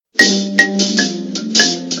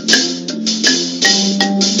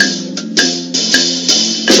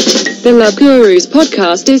The Love Gurus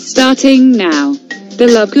podcast is starting now. The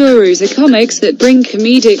Love Gurus are comics that bring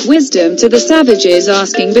comedic wisdom to the savages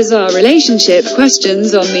asking bizarre relationship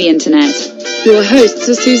questions on the internet. Your hosts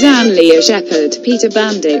are Suzanne Leah Shepherd, Peter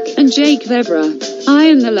Bandick, and Jake Vevra. I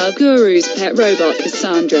am the Love Gurus' pet robot,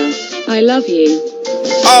 Cassandra. I love you.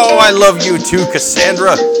 Oh, I love you too,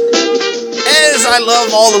 Cassandra. As I love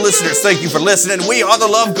all the listeners, thank you for listening. We are the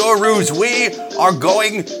Love Gurus. We are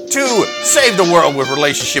going to save the world with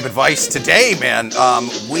relationship advice today, man.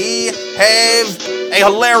 We have a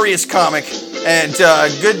hilarious comic and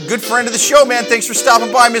good friend of the show, man. Thanks for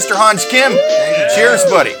stopping by, Mr. Hans Kim. Thank you. Cheers,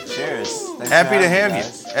 buddy. Cheers. Thanks Happy to have you.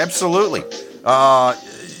 guys. Absolutely.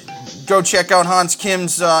 Go check out Hans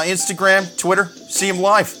Kim's Instagram, Twitter. See him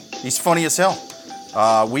live. He's funny as hell.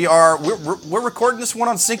 We're recording this one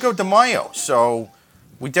on Cinco de Mayo, so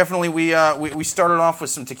we definitely we started off with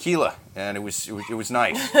some tequila, and it was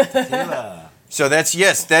nice. Tequila. So that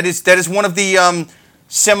is one of the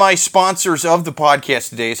semi-sponsors of the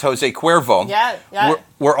podcast today is Jose Cuervo. Yeah.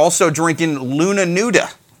 We're also drinking Luna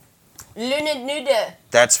Nuda. Luna Nuda.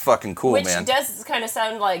 That's fucking cool, Which man. does kind of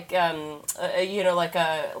sound like, like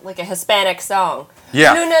a Hispanic song.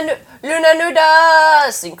 Yeah. Luna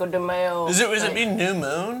Nuda, Cinco de Mayo. Does it mean new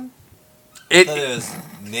moon? That is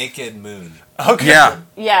Naked Moon. Okay. Yeah.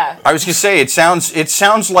 Yeah. I was gonna say it sounds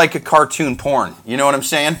like a cartoon porn. You know what I'm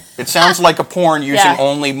saying? It sounds like a porn using Yeah.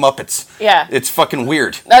 only Muppets. Yeah. It's fucking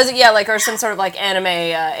weird. Or some sort of like anime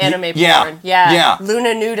yeah. porn. Yeah. Yeah. Luna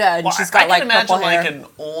Nuda, and Well, she's got I like can imagine purple hair. like an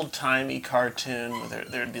old-timey cartoon where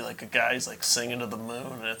there'd be like a guy who's like singing to the moon,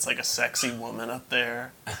 and it's like a sexy woman up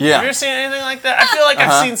there. Have you Yeah. ever seen anything like that? I feel like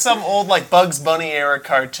I've seen some old like Bugs Bunny era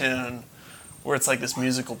cartoon where it's like this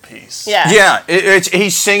musical piece. Yeah. Yeah,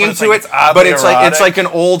 he's singing But it's to like it, it's oddly but it's erotic. like an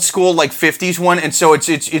old school like 50s one, and so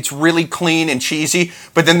it's really clean and cheesy.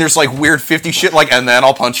 But then there's like weird 50s shit, like and then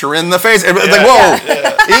I'll punch her in the face. And it's like whoa,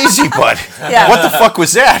 easy, bud. Yeah. What the fuck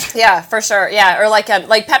was that? Yeah, for sure. Yeah, or like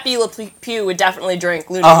Pepe Le Pew would definitely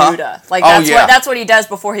drink Luna Nuda. Like Oh, yeah. that's what he does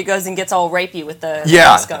before he goes and gets all rapey with the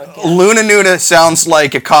Yeah, skunk. Yeah. Luna Nuda sounds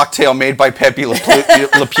like a cocktail made by Pepe Le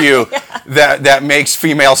Pew that makes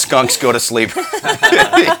female skunks go to sleep. And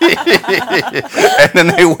then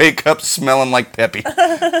they wake up smelling like Peppy.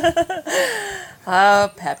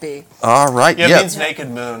 Oh, Pepe. All right, Yeah, yeah. it means naked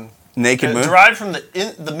moon. Naked moon. Derived from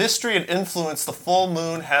the mystery and influence the full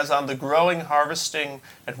moon has on the growing, harvesting,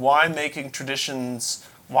 and winemaking traditions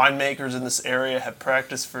winemakers in this area have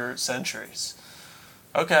practiced for centuries.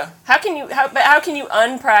 Okay. How can you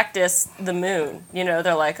unpractice the moon? You know,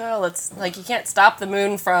 they're like, oh, you can't stop the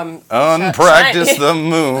moon from Unpractice the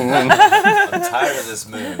moon. I'm tired of this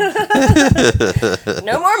moon.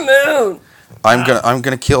 No more moon. I'm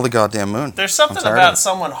gonna kill the goddamn moon. There's something I'm tired about of it.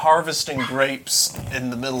 someone harvesting grapes in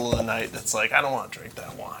the middle of the night that's like, I don't want to drink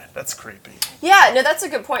that wine. That's creepy. Yeah, no, that's a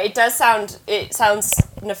good point. It sounds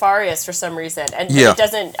nefarious for some reason, and Yeah. it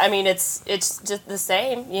doesn't. I mean, it's just the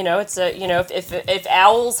same. You know, if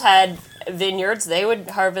owls had vineyards, they would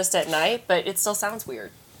harvest at night, but it still sounds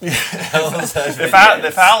weird. If owls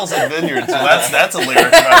had vineyards, well, that's a lyric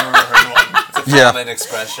if I've ever heard one. It's a common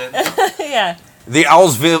expression. Yeah. The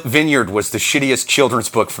Owl's Vineyard was the shittiest children's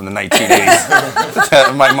book from the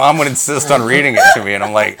 1980s. My mom would insist on reading it to me, and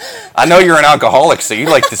I'm like, I know you're an alcoholic, so you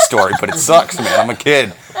like this story, but it sucks, man. I'm a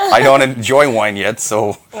kid. I don't enjoy wine yet,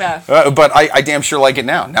 so. Yeah. But I damn sure like it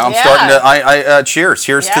now. Now I'm Yeah. starting to. Cheers.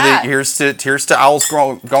 Here's Yeah. to owls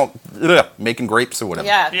making grapes or whatever.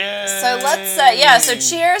 Yeah. Yay. So let's. So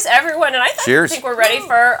cheers, everyone, and I Cheers. think we're ready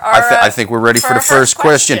for our. I think we're ready for the our first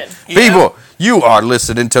question. Yeah. People, you are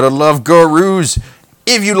listening to the Love Gurus.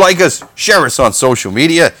 If you like us, share us on social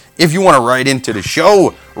media. If you want to write into the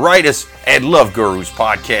show, write us at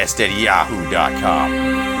loveguruspodcast@yahoo.com.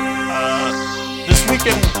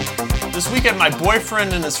 This weekend, my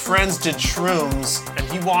boyfriend and his friends did shrooms, and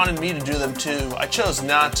he wanted me to do them too. I chose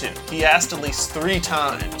not to. He asked at least 3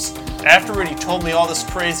 times. Afterward, he told me all this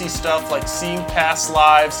crazy stuff like seeing past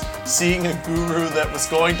lives, seeing a guru that was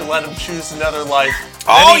going to let him choose another life.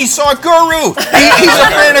 Oh, you saw a guru! He's a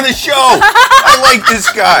fan of the show! I like this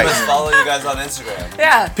guy. Let's follow you guys on Instagram.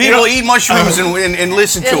 Yeah. People eat mushrooms and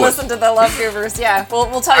listen to And it. listen to the Love Gurus. Yeah.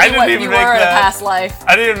 We'll tell I you didn't what even you make were in a that. past life.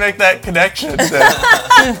 I didn't even make that connection.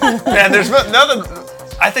 Man, there's nothing.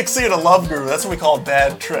 I think seeing a love guru, that's what we call a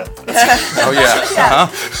bad trip. Oh, yeah.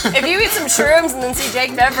 Uh-huh. If you eat some shrooms and then see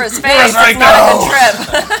Jake Vevra's face, Where's my it's not a good trip.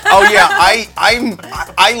 Oh, yeah.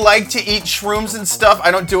 I like to eat shrooms and stuff.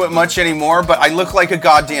 I don't do it much anymore, but I look like a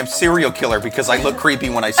goddamn serial killer because I look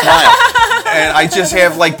creepy when I smile. And I just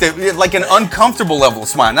have like an uncomfortable level of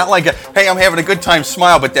smile. Not like a, hey, I'm having a good time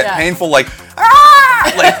smile, but that Yeah. painful like, ah!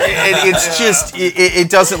 Like it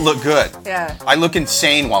doesn't look good. Yeah. I look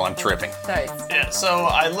insane while I'm tripping. Nice. Yeah, so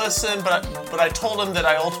I listened, but I told him that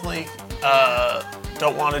I ultimately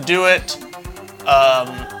don't want to do it.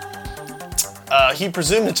 He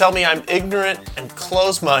presumed to tell me I'm ignorant and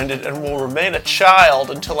closed-minded and will remain a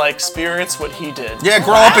child until I experience what he did. Yeah,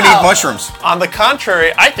 grow up and eat mushrooms. On the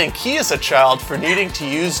contrary, I think he is a child for needing to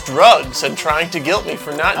use drugs and trying to guilt me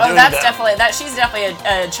for not doing That's that. definitely she's definitely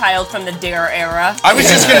a child from the Dare era. I was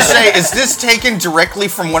just gonna say, is this taken directly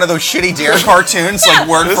from one of those shitty Dare cartoons, like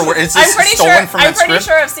word for word? Is this stolen from that I'm pretty script?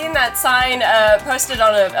 sure I've seen that sign posted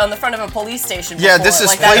on the front of a police station. Yeah, before, this is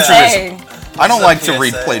like that plagiarism. saying. I don't like to PSA.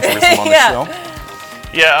 read plagiarism on the Yeah. show.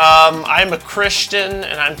 Yeah, I'm a Christian,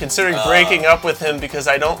 and I'm considering breaking up with him because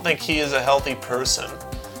I don't think he is a healthy person.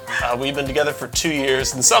 We've been together for 2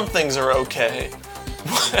 years, and some things are okay.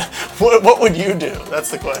 What would you do?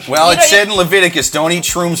 That's the question. Well, it said in Leviticus, don't eat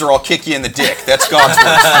shrooms or I'll kick you in the dick. That's God's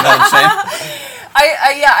words, you know what I'm saying?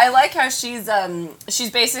 I like how she's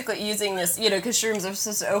basically using this, because shrooms are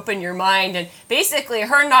supposed to open your mind, and basically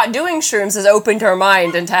her not doing shrooms has opened her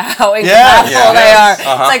mind into how incompatible they are. It's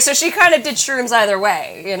like, so she kind of did shrooms either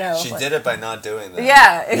way, She did it by not doing that.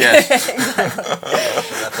 Yeah. Yes. She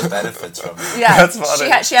got the benefits from it. Yeah. That's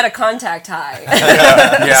funny. She had a contact high.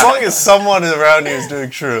 As long as someone around you is doing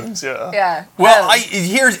shrooms, yeah. Yeah. Well,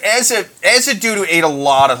 here's as a dude who ate a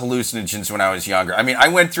lot of hallucinogens when I was younger. I mean, I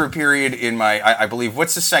went through a period in my, I believe,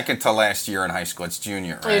 what's the second to last year in high school? It's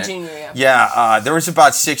junior, right? Yeah, junior, yeah. Yeah, there was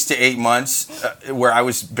about 6 to 8 months where I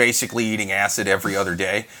was basically eating acid every other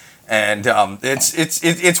day. And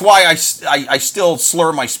it's why I still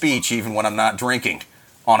slur my speech even when I'm not drinking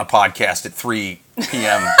on a podcast at 3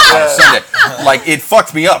 p.m. on a Sunday. Like, it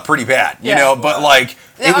fucked me up pretty bad, you know, but like,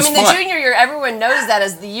 it was fun. The junior year, everyone knows that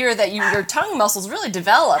as the year that your tongue muscles really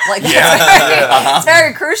develop. Like, that's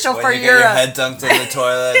very crucial When for you your... get your head dunked in the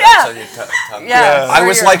toilet, Yeah. that's on your tongue. Yeah. I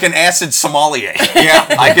was like an acid sommelier. Yeah,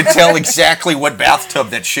 I could tell exactly what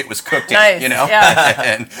bathtub that shit was cooked in. Nice, You know, yeah.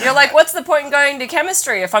 And- You're like, what's the point in going to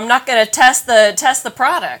chemistry if I'm not going to test the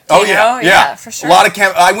product? oh you yeah, know? yeah, for sure. A lot of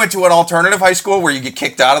I went to an alternative high school where you get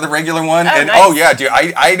kicked out of the regular one, Oh, and nice. oh yeah, dude,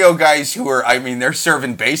 I know guys who are. I mean, they're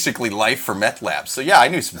serving basically life for meth labs. So yeah, I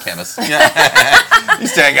knew some chemists. Yeah,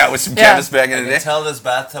 used to hang out with some Yeah. chemists back in I the can day. tell this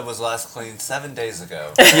bathtub was last cleaned 7 days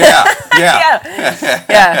ago. Yeah.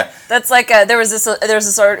 Yeah. That's like there was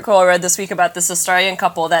this article I read this week about this Australian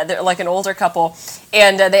couple that they're like an older couple,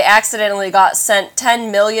 and they accidentally got sent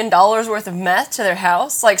 $10 million worth of meth to their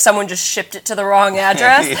house. Like someone just shipped it to the wrong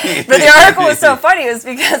address. But the article was so funny is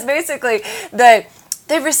because basically they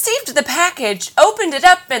received the package, opened it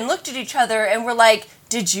up, and looked at each other and were like,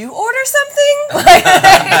 "Did you order something?" Like,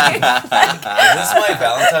 Is this my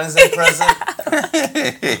Valentine's Day present?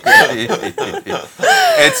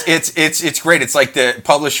 It's great. It's like the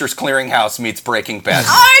Publishers Clearinghouse meets Breaking Bad.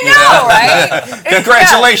 I know, right? It's-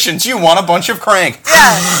 Congratulations, you won a bunch of crank.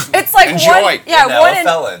 Yeah, it's like Enjoy. one. Yeah, Now one a in.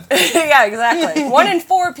 felon. Yeah, exactly. 1 in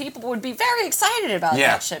 4 people would be very excited about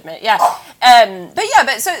Yeah. that shipment. Yeah,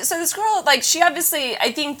 but so this girl, like, she obviously,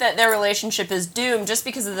 I think that their relationship is doomed just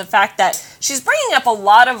because of the fact that she's bringing up a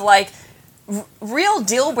lot of like real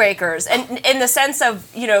deal breakers, and in the sense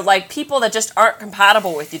of like people that just aren't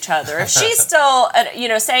compatible with each other. If she's still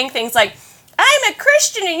saying things like, "I'm a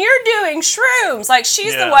Christian and you're doing shrooms," like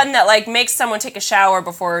she's the one that like makes someone take a shower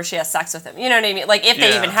before she has sex with him. You know what I mean? Like if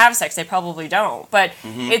they even have sex, they probably don't. But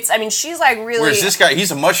she's like really. Whereas this guy,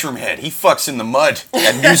 he's a mushroom head. He fucks in the mud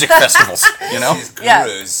at music festivals. You know? These Yeah.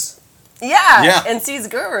 gurus. Yeah. and sees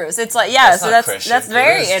gurus. It's like That's so not that's Christian.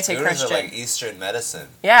 very Gurus anti-Christian. are like Eastern medicine.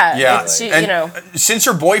 Yeah. She, And since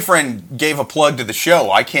her boyfriend gave a plug to the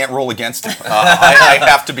show, I can't rule against him. I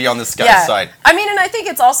have to be on this guy's side. I mean, and I think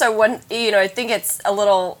it's also I think it's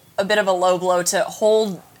a bit of a low blow to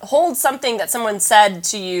hold something that someone said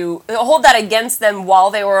to you, hold that against them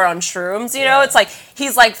while they were on shrooms. You know, it's like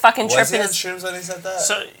he's like fucking Was tripping he on his. shrooms when he said that?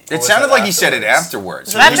 So It sounded like he said it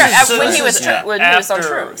afterwards. When he was after when he was on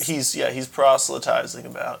shrooms. he's proselytizing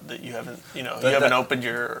about that you haven't opened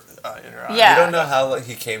your eyes. Yeah. You don't know how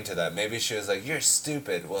he came to that. Maybe she was like, "You're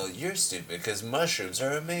stupid." Well, you're stupid because mushrooms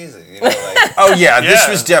are amazing. You know, like Oh yeah, this Yeah.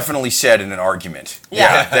 was definitely said in an argument.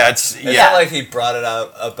 Yeah. That's it's not like he brought it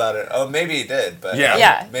out about it. Oh, maybe he did, but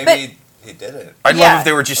Yeah. maybe he didn't. I'd Yeah. love if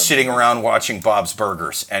they were just sitting around watching Bob's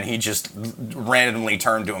Burgers, and he just randomly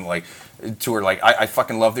turned to her like, I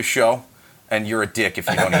fucking love this show, and you're a dick if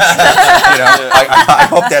you don't eat shrooms. You know, I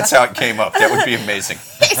hope that's how it came up. That would be amazing.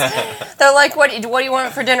 They're like, what do you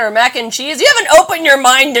want for dinner? Mac and cheese? You haven't opened your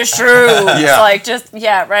mind to shrooms. Yeah. Like, just,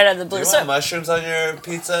 right out of the blue. You So, want mushrooms on your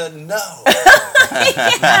pizza? No.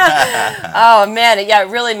 oh man, it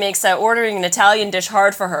really makes ordering an Italian dish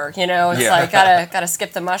hard for her. You know, it's Yeah. like gotta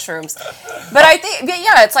skip the mushrooms. But I think,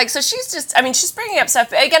 it's like, so she's just, she's bringing up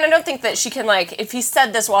stuff. Again, I don't think that she can, like, if he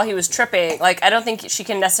said this while he was tripping, like, I don't think she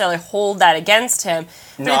can necessarily hold that against him.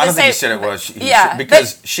 But No, at I the don't think he same- said it was.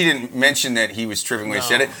 Because she didn't mention that he was tripping when he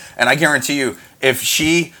said it. And I guarantee you, if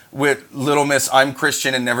she, with Little Miss I'm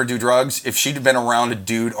Christian and never do drugs, if she'd been around a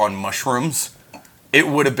dude on mushrooms, it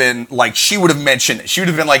would have been like, she would have mentioned it. She would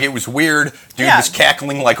have been like, it was weird. Dude was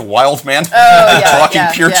cackling like a wild man. Talking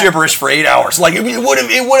pure gibberish for 8 hours. Like, it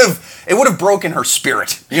would have broken her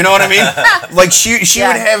spirit. You know what I mean? Like, she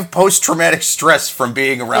would have post-traumatic stress from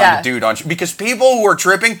being around a dude on, because people who are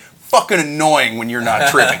tripping, fucking annoying when you're not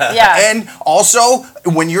tripping. And also,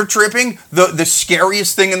 when you're tripping, the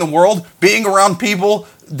scariest thing in the world, being around people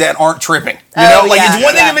that aren't tripping. You know, like, it's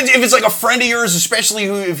one thing if it's like a friend of yours, especially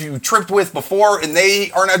who if you tripped with before and they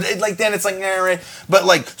are not, like, then it's like, nah, right. But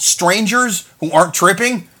like strangers who aren't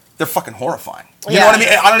tripping, they're fucking horrifying. You know what I mean?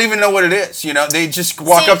 I don't even know what it is. You know, they just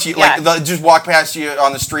walk up to you, like, they'll just walk past you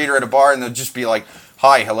on the street or at a bar, and they'll just be like,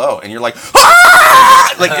 "Hi, hello," and you're like,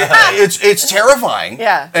 "Ah!" Like, it's terrifying.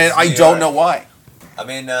 Yeah. And I don't know why. I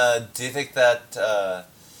mean, do you think that?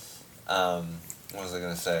 What was I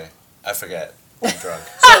gonna say? I forget. I'm drunk.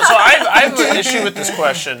 So I have an issue with this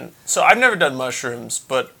question. So I've never done mushrooms,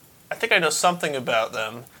 but I think I know something about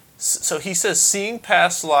them. So he says seeing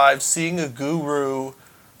past lives, seeing a guru,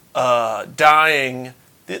 dying.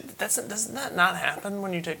 Doesn't that not happen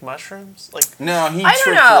when you take mushrooms? Like, No, he I don't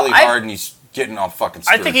tripped know. really hard, and he's getting all fucking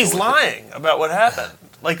I spiritual think he's with it. lying about what happened.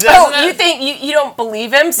 Like, you think you don't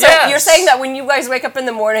believe him? So Yes. you're saying that when you guys wake up in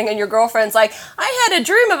the morning and your girlfriend's like, I had a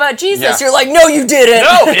dream about Jesus, Yeah. you're like, no, you didn't.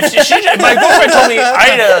 No, if my girlfriend told me I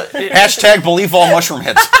had Hashtag believe all mushroom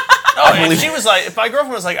heads. if she was like, if my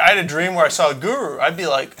girlfriend was like, I had a dream where I saw a guru, I'd be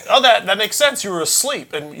like, oh, that makes sense. You were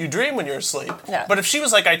asleep, and you dream when you're asleep. Yeah. But if she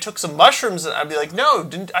was like, I took some mushrooms, I'd be like, no,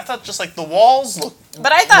 I thought just like the walls looked.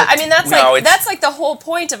 But I thought, that's No, that's like the whole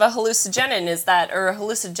point of a hallucinogen is that, or a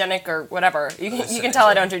hallucinogenic or whatever. You can tell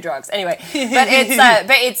I don't do drugs anyway. But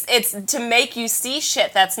it's to make you see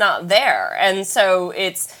shit that's not there, and so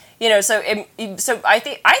it's. So I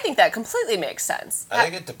think that completely makes sense. I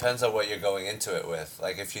think it depends on what you're going into it with.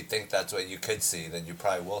 Like, if you think that's what you could see, then you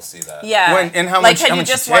probably will see that. Yeah. And how like, much? How had you much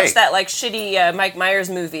just you take? watched that like shitty Mike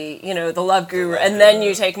Myers movie, The Love Guru, and then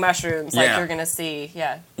you take mushrooms, like you're gonna see,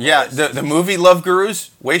 Yeah, the movie Love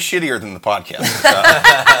Gurus, way shittier than the podcast.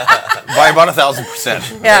 By about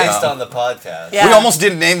 1,000%. Yeah. Based on the podcast. Yeah. We almost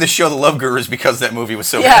didn't name the show The Love Gurus because that movie was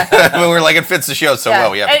so Yeah. good. We were like, it fits the show so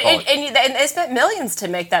well, we have to call it. And they spent millions to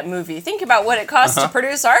make that movie. Think about what it cost to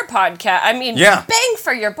produce our podcast. I mean, Yeah. bang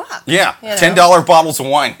for your buck. Yeah, You know? $10 bottles of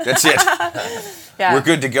wine. That's it. Yeah. We're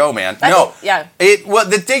good to go, man. Yeah. Well,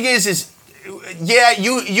 the thing is, yeah,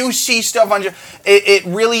 you see stuff on. It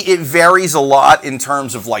really varies a lot in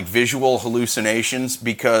terms of like visual hallucinations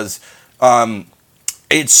because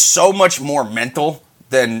it's so much more mental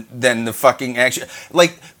than the fucking action.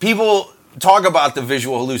 Like, people talk about the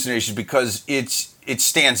visual hallucinations because it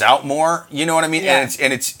stands out more. You know what I mean? Yeah.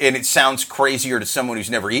 And it sounds crazier to someone who's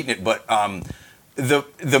never eaten it, but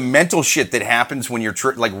the mental shit that happens when you're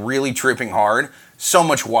like really tripping hard, so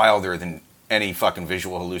much wilder than any fucking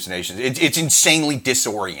visual hallucinations. It's insanely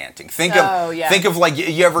disorienting. Think of like,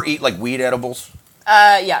 you ever eat like weed edibles?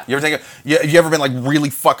 Yeah. You ever think of, you ever been like really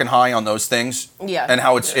fucking high on those things? Yeah. And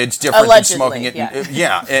how it's different Allegedly, than smoking it.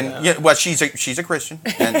 yeah. Well, she's a Christian,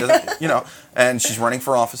 and and she's running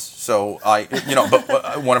for office. So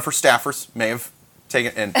but one of her staffers may have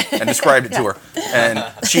taken and described it to her, and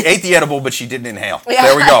she ate the edible, but she didn't inhale. Yeah.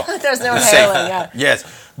 There we go. There's no Safe. inhaling, yeah. Yes,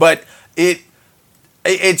 but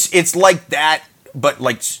it's like that, but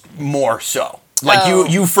like more so. Like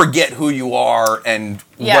you forget who you are and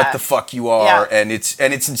what the fuck you are, and it's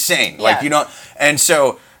insane. Yeah. Like, and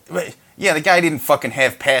so yeah, the guy didn't fucking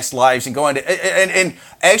have past lives and go into and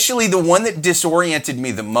actually the one that disoriented me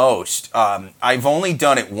the most, I've only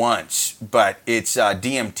done it once, but it's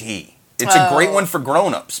DMT. It's a great one for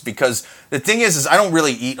grown-ups because the thing is I don't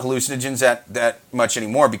really eat hallucinogens that much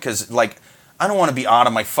anymore because like I don't want to be out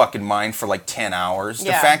of my fucking mind for like 10 hours.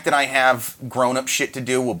 Yeah. The fact that I have grown-up shit to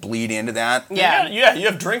do will bleed into that. Yeah. Yeah, you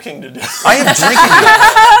have drinking to do. I am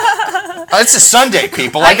drinking. It's a Sunday,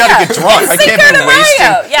 people. I gotta get drunk. I can't Cinco be de wasting.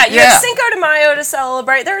 Mayo. Yeah, you have Cinco de Mayo to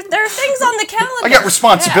celebrate. There are things on the calendar. I got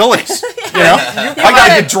responsibilities. You know, I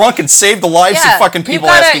gotta get drunk and save the lives of fucking people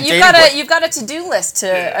asking dating questions. You've got a to-do list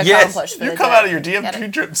to accomplish. For You the come day. out of your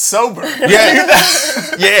DMT trip sober. Yeah,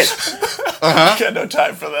 yeah. Got no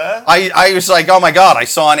time for that. I was like, oh my god, I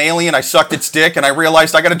saw an alien, I sucked its dick, and I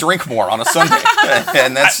realized I got to drink more on a Sunday,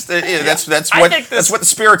 and that's what the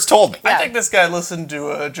spirits told me. I think this guy listened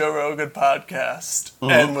to a Joe Rogan podcast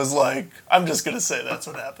and was like, I'm just going to say that's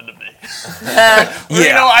what happened to me. You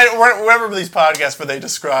know, I remember these podcasts where they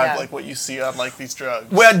describe like what you see on like these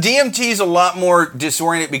drugs. Well, DMT is a lot more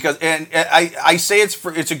disoriented because, and I say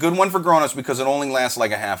it's a good one for grown-ups because it only lasts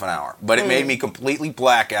like a half an hour, but it made me completely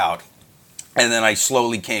black out, and then I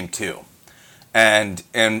slowly came to. And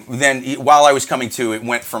then while I was coming to, it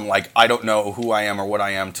went from like, I don't know who I am or what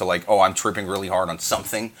I am to like, oh, I'm tripping really hard on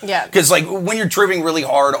something. Yeah. Because like when you're tripping really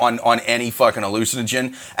hard on any fucking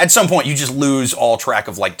hallucinogen, at some point you just lose all track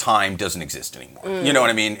of like time doesn't exist anymore. You know what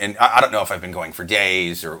I mean? And I don't know if I've been going for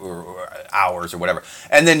days or hours or whatever.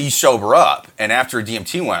 And then you sober up. And after a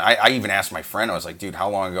DMT one, I even asked my friend, I was like, dude, how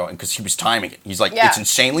long ago? And because he was timing it. He's like, it's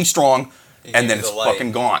insanely strong. And then it's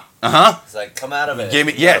fucking gone. It's like, come out of it. Gave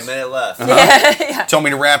me, You got a minute left. Told me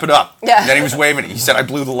to wrap it up. And then he was waving it. He said, I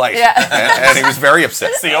blew the light. And he was very upset.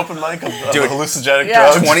 It's the open mic of hallucinogenic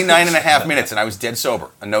drugs. 29 and a half minutes, and I was dead sober.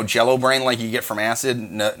 And no jello brain like you get from acid.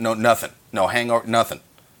 No nothing. No hangover, nothing.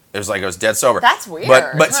 It was like I was dead sober. That's weird.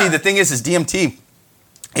 But see, the thing is DMT,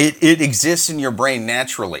 it exists in your brain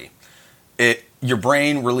naturally. Your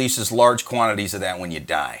brain releases large quantities of that when you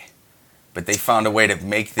die. But they found a way to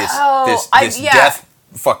make this death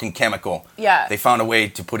fucking chemical. Yeah. They found a way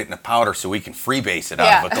to put it in a powder so we can freebase it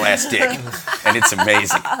out of a glass dick. And it's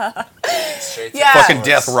amazing. Fucking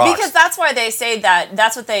death rocks. Because that's why they say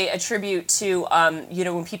that's what they attribute to,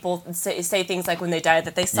 when people say things like when they die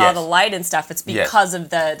that they saw the light and stuff, it's because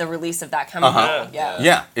of the release of that chemical.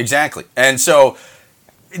 Yeah, exactly. And so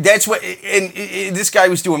that's what, and this guy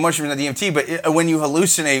was doing mushrooms and DMT, but when you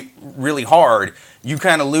hallucinate really hard, you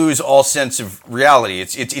kind of lose all sense of reality.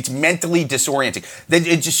 It's mentally disorienting.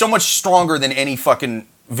 It's just so much stronger than any fucking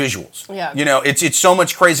visuals. Yeah. You know, it's so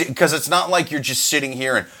much crazy because it's not like you're just sitting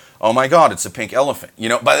here and, oh my God, it's a pink elephant. You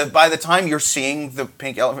know, by the time you're seeing the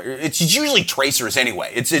pink elephant, it's usually tracers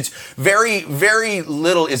anyway. It's very, very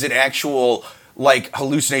little is it actual like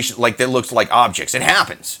hallucination, like that looks like objects. It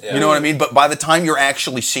happens. Yeah. You know what I mean? But by the time you're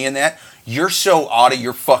actually seeing that, you're so out of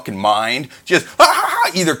your fucking mind, just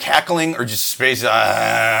either cackling or just space,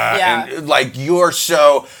 and like you're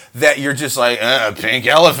so that you're just like pink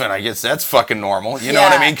elephant. I guess that's fucking normal. You know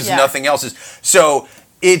what I mean? Because nothing else is. So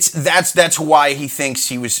that's why he thinks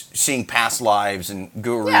he was seeing past lives and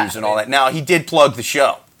gurus and all that. Now he did plug the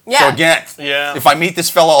show. Yeah. So again, if I meet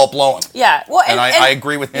this fella, I'll blow him. Yeah. Well, and I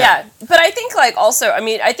agree with him. Yeah, but I think like also, I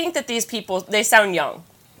mean, I think that these people, they sound young.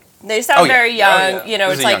 They sound very young. You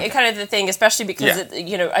know, it's like kind of the thing, especially because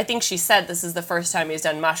I think she said this is the first time he's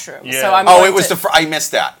done mushrooms. Yeah. So I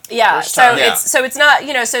missed that. Yeah. It's not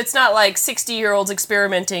it's not like 60-year-olds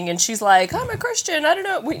experimenting and she's like, I'm a Christian. I don't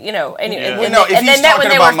know. If he's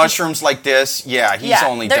talking about mushrooms like this, he's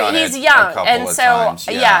only done it a couple of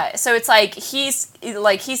times. So it's like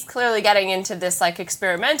he's clearly getting into this like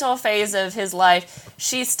experimental phase of his life.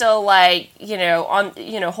 She's still like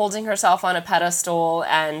holding herself on a pedestal,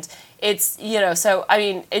 and it's so I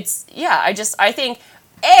mean it's I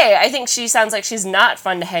think she sounds like she's not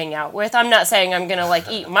fun to hang out with. I'm not saying I'm gonna like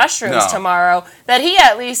eat mushrooms tomorrow, but he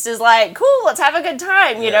at least is like, cool, let's have a good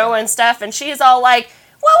time, and stuff, and she's all like,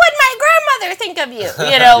 what would my grandmother think of you?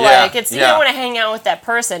 You don't want to hang out with that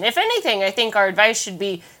person. If anything, I think our advice should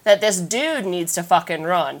be that this dude needs to fucking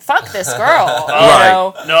run. Fuck this girl.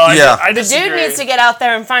 I the dude needs to get out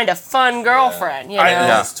there and find a fun girlfriend.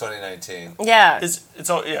 It's 2019. Yeah. It is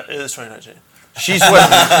 2019. She's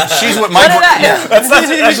what my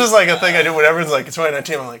that's just like a thing I do when everyone's like, it's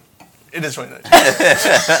 2019. I'm like, it is 2019.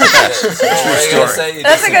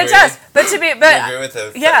 That's a good test. But to be, I agree with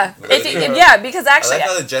him. Because actually, I like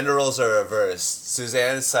how the gender roles are reversed.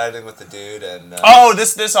 Suzanne is siding with the dude, and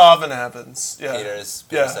this often happens. Yeah, Peter's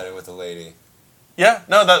siding with the lady. Yeah,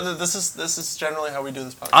 no, this is generally how we do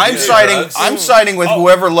this podcast. I'm siding with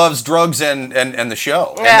whoever loves drugs and the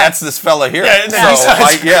show, and that's this fella here. He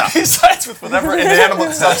sides with whatever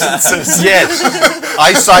inanimate substances. Yes,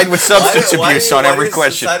 I side with substance abuse on every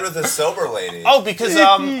question. Side with a sober lady. Oh, because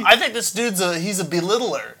I think this dude's he's a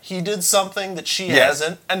belittler. He did something that she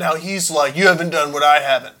hasn't, and now he's like, you haven't done what I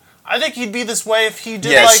haven't. I think he'd be this way if he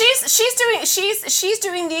did Yes. like... She's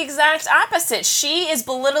doing the exact opposite. She is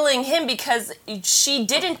belittling him because she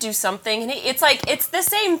didn't do something, and it's like it's the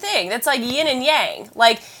same thing. It's like yin and yang.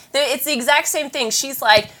 Like it's the exact same thing. She's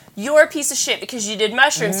like, you're a piece of shit because you did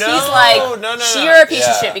mushrooms. No, He's like, no. you're a piece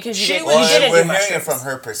of shit because you didn't We're do hearing mushrooms. it from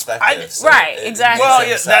her perspective. Right, exactly. Well,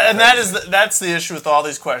 makes yeah, sense. that is that's the issue with all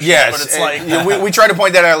these questions. Yes, but it's like we try to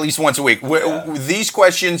point that out at least once a week. These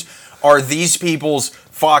questions are these people's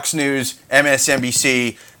Fox News,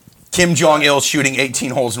 MSNBC, Kim Jong-il shooting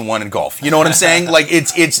 18 holes in one in golf. You know what I'm saying? Like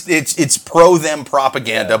it's pro them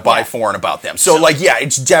propaganda by for and about them. So like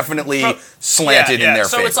it's definitely slanted in their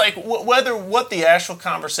so favor. it's like whether what the actual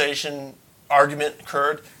conversation argument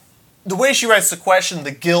occurred, the way she writes the question,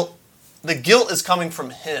 the guilt is coming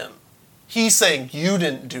from him. He's saying you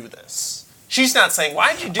didn't do this. She's not saying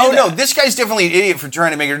why'd you do that. Oh no, this guy's definitely an idiot for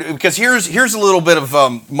trying to make it. Because here's a little bit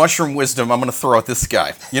of mushroom wisdom I'm going to throw at this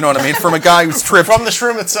guy. You know what I mean? From a guy who's tripped From the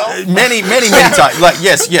shroom itself. many times. Like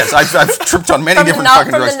yes, I've tripped on many different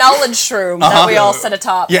fucking From drugs. the knowledge shroom that we all sit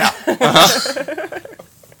atop. Yeah.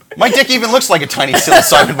 My dick even looks like a tiny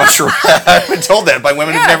psilocybin mushroom. I've been told that by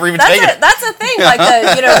women who've never even taken it. That's a thing, like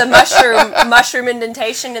the mushroom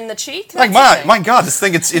indentation in the cheek. Like That's a my thing. God, this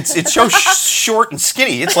thing it's so short and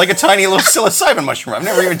skinny. It's like a tiny little psilocybin mushroom. I've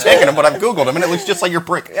never even taken them, but I've Googled them and it looks just like your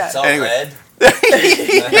prick. It's all Anyway. red.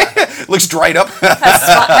 Looks dried up.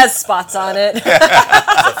 Has spots on it. It's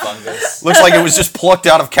a fungus. Looks like it was just plucked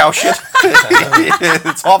out of cow shit.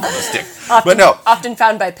 It's awful, this dick. But no. Often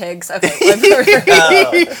found by pigs. Okay.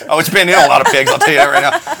 Oh, it's been in a lot of pigs, I'll tell you that right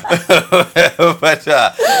now. But,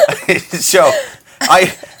 so,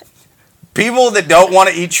 people that don't want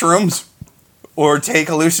to eat shrooms or take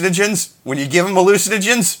hallucinogens, when you give them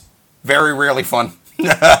hallucinogens, very rarely fun.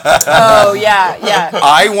 Oh, yeah.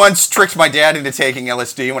 I once tricked my dad into taking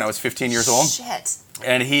LSD when I was 15 years old. Shit.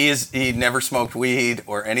 And he'd never smoked weed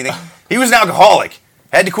or anything. He was an alcoholic.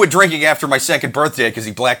 Had to quit drinking after my second birthday because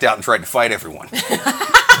he blacked out and tried to fight everyone.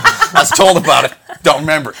 I was told about it. Don't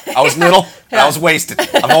remember. I was little and I was wasted.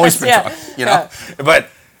 I've always been drunk, you know. But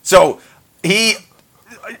so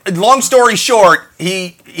long story short,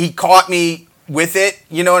 he caught me with it.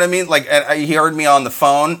 You know what I mean? Like he heard me on the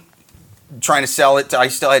phone trying to sell it. I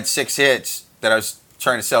still had 6 hits that I was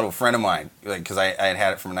trying to sell to a friend of mine, like because I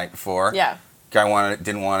had it from the night before. Yeah. Guy wanted it,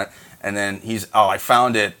 didn't want it, and then I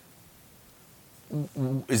found it.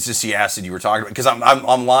 Is this the acid you were talking about? Because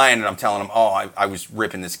I'm lying and I'm telling him, I was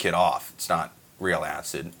ripping this kid off. It's not real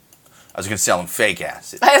acid. I was going to sell him fake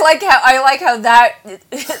acid. I like how that,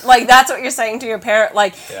 like, that's what you're saying to your parent,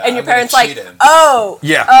 like, Yeah, and your I'm gonna parents like, cheat him.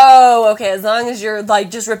 okay, as long as you're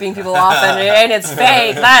like just ripping people off and it's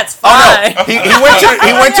fake, that's fine. Oh no, he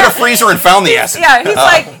went to the freezer and found the acid. Yeah,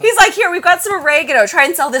 he's like, here, we've got some oregano. Try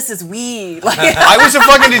and sell this as weed. Like, I was a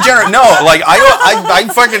fucking degenerate. No, like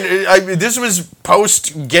this was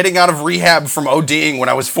post getting out of rehab from ODing when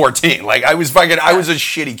I was 14. Like I was a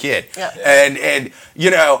shitty kid. Yeah. And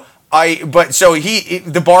you know, so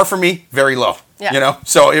the bar for me very low. Yeah. You know,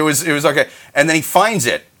 so it was okay. And then he finds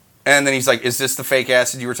it, and then he's like, "Is this the fake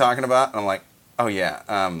acid you were talking about?" And I'm like, "Oh yeah."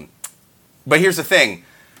 But here's the thing.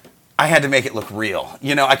 I had to make it look real.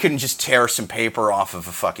 You know, I couldn't just tear some paper off of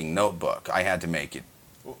a fucking notebook. I had to make it.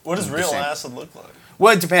 What does real same. acid look like?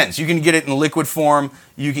 Well, it depends. You can get it in liquid form.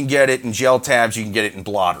 You can get it in gel tabs. You can get it in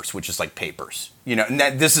blotters, which is like papers. You know, and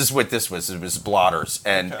this is what this was. It was blotters,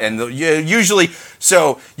 and usually,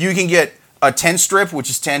 so you can get a 10 strip, which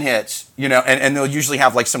is 10 hits. You know, and they'll usually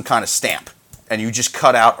have like some kind of stamp, and you just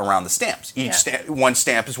cut out around the stamps. Each one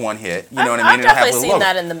stamp is one hit. You know what I mean? I've definitely seen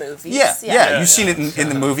that in the movies. Yeah. You've seen it in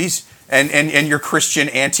the movies. And your Christian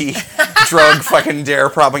anti-drug fucking dare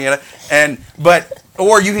propaganda.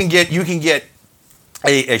 Or you can get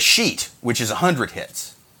a sheet, which is 100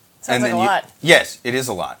 hits. Sounds like a lot. Yes, it is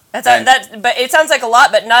a lot. But it sounds like a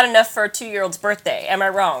lot, but not enough for a 2-year-old's birthday. Am I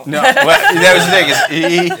wrong? No, well, that was the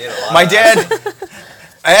thing. My dad,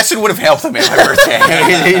 acid would have helped him at my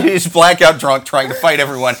birthday. He's blackout drunk trying to fight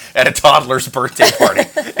everyone at a toddler's birthday party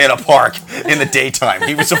in a park in the daytime.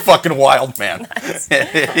 He was a fucking wild man. Nice.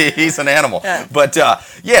 He's an animal. Yeah. But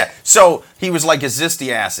so he was like, "Is this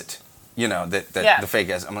the acid? You know, the fake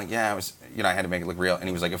acid?" I'm like, "Yeah, it was." You know, I had to make it look real. And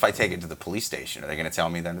he was like, "If I take it to the police station, are they going to tell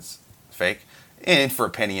me that it's fake? And for a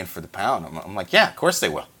penny in for the pound." I'm like, "Yeah, of course they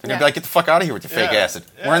will. They're going to be like, get the fuck out of here with your fake acid.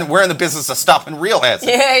 Yeah. We're in the business of stopping real acid."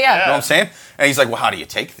 Yeah. You know what I'm saying? And he's like, "Well, how do you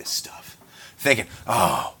take this stuff?" Thinking,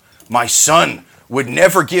 "Oh, my son would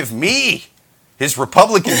never give me his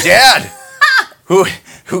Republican dad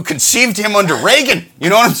who conceived him under Reagan." You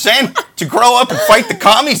know what I'm saying? to grow up and fight the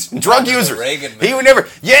commies and drug I was a users. Reagan He man. would never.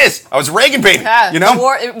 Yes, I was a Reagan baby. Yeah, You know. the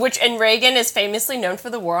war, and Reagan is famously known for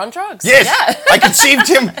the war on drugs. Yes, Yeah. I conceived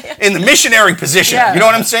him in the missionary position. Yeah. You know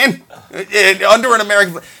what I'm saying? Under an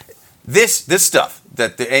American. This stuff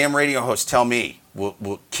that the AM radio hosts tell me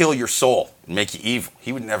will kill your soul and make you evil.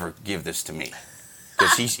 He would never give this to me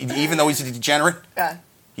because even though he's a degenerate, Yeah.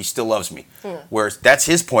 he still loves me. Whereas that's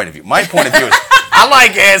his point of view. My point of view is I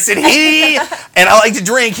like acid. And I like to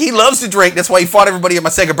drink. He loves to drink. That's why he fought everybody at my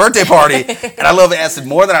second birthday party. And I love acid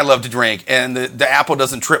more than I love to drink. And the apple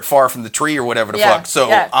doesn't trip far from the tree or whatever the Yeah, fuck. So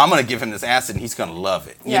yeah. I'm gonna give him this acid and he's gonna love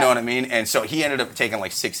it. You Yeah. know what I mean? And so he ended up taking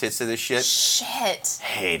like 6 hits of this shit. Shit.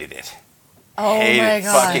 Hated it. Oh Hated my it.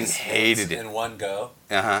 god. Fucking hated it. In one go.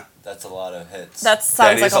 Uh-huh. That's a lot of hits. That sounds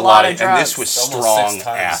That like is a lot of and drugs. this was It's almost strong 6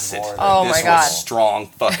 times acid. more than Oh this my God. was strong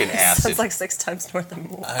fucking acid. Sounds like 6 times more than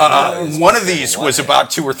more. One of these was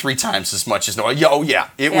about 2 or 3 times as much as no. Oh yeah,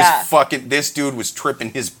 it Yeah. was fucking. This dude was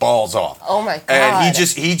tripping his balls off. Oh my god. And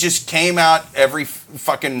he just came out every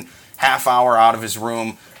fucking half hour out of his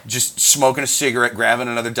room, just smoking a cigarette, grabbing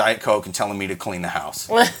another Diet Coke, and telling me to clean the house.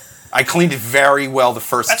 I cleaned it very well the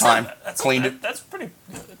first time. Cleaned it. That's pretty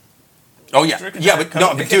good. Oh yeah, Drinking yeah, Diet but no,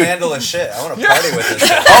 Coke. You but can dude. handle his shit. I want to party with this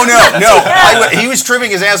shit. Oh no. He was tripping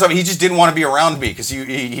his ass off. He just didn't want to be around me because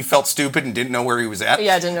he felt stupid and didn't know where he was at.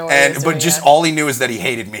 Yeah, didn't know what he was But doing, just yeah. all he knew is that he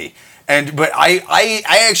hated me. But I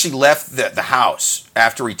actually left the house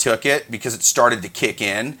after he took it because it started to kick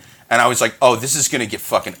in, and I was like, oh, this is gonna get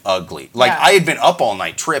fucking ugly. Like Yeah. I had been up all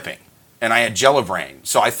night tripping, and I had jello brain,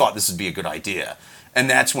 so I thought this would be a good idea. And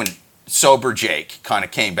that's when sober Jake kind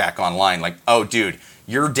of came back online, like, oh, dude.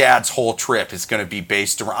 Your dad's whole trip is going to be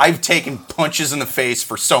based around. I've taken punches in the face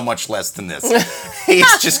for so much less than this.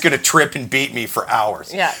 He's just going to trip and beat me for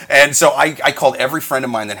hours. Yeah. And so I called every friend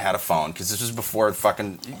of mine that had a phone because this was before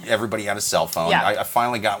fucking everybody had a cell phone. Yeah. I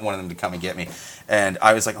finally got one of them to come and get me. And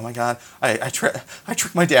I was like, oh my God, I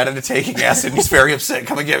tricked my dad into taking acid and he's very upset.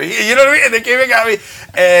 Come and get me. You know what I mean? And they came and got me.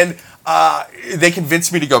 And they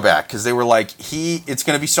convinced me to go back because they were like, it's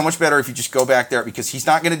going to be so much better if you just go back there because he's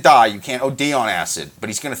not going to die. You can't OD on acid, but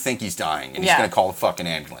he's going to think he's dying and he's Yeah. going to call the fucking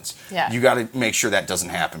ambulance. Yeah. You got to make sure that doesn't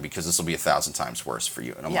happen because this will be 1,000 times worse for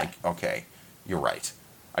you. And I'm Yeah. like, okay, you're right.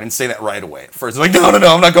 I didn't say that right away. At first, like, no, I'm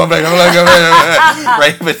not going back. I'm not going back.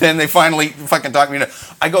 Right? But then they finally fucking talked me into.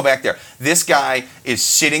 I go back there. This guy is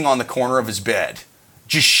sitting on the corner of his bed,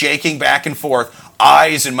 just shaking back and forth,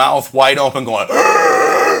 eyes and mouth wide open, going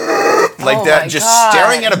like Oh that, my just God.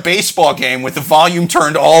 staring at a baseball game with the volume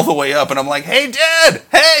turned all the way up. And I'm like, hey, Dad,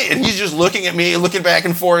 hey. And he's just looking at me, looking back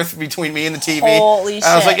and forth between me and the TV. Holy and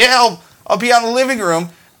I was shit. like, yeah, I'll be out in the living room.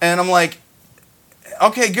 And I'm like,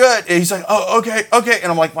 okay, good. And he's like, oh, okay.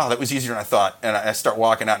 And I'm like, wow, that was easier than I thought. And I start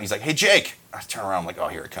walking out, and he's like, hey, Jake. I turn around, I'm like, oh,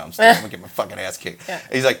 here it comes. I'm going to get my fucking ass kicked. Yeah.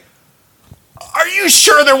 And he's like, are you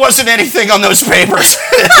sure there wasn't anything on those papers?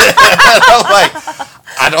 And I'm like,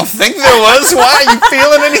 I don't think there was. Why? Are you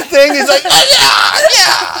feeling anything? He's like, oh,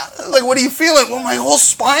 yeah. Like, what are you feeling? Well, my whole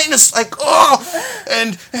spine is like, oh,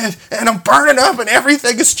 and I'm burning up, and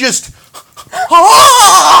everything is just,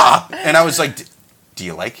 ah. And I was like, do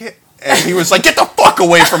you like it? And he was like, get the fuck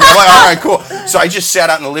away from me. I'm like, all right, cool. So I just sat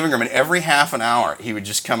out in the living room, and every half an hour, he would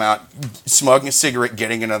just come out, smoking a cigarette,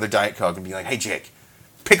 getting another Diet Coke, and be like, hey, Jake,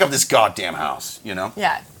 pick up this goddamn house, you know?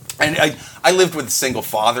 Yeah. And I lived with a single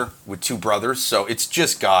father with 2 brothers, so it's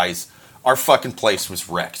just guys. Our fucking place was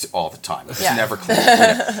wrecked all the time. It was Yeah. never clean.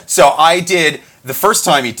 So I did, the first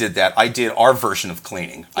time he did that, I did our version of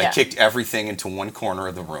cleaning. I Yeah. kicked everything into one corner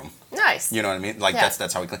of the room. Nice. You know what I mean? Like, Yeah.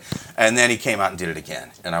 that's how we clean. And then he came out and did it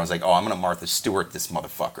again. And I was like, oh, I'm going to Martha Stewart this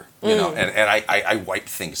motherfucker. You know? And I wiped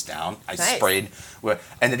things down. I Nice. sprayed.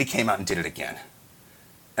 And then he came out and did it again.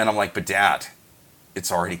 And I'm like, but Dad,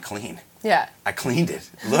 it's already clean. Yeah. I cleaned it.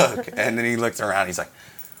 Look. And then he looked around. He's like,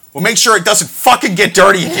 well, make sure it doesn't fucking get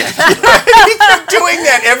dirty again. He kept doing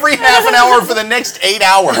that every half an hour for the next 8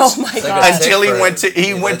 hours. Oh my It's like god. a Until he tick for went to- he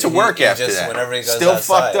him. went to work he after just, that. Whenever he goes Still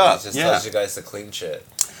outside, fucked up. he just Yeah. tells you guys to clean shit.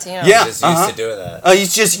 Damn. Yeah. He's just used to doing that.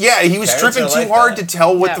 He's just, he was Parents tripping are too like hard that. to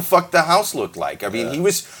tell what Yeah. the fuck the house looked like. I mean, Yeah. he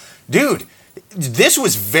was, dude, this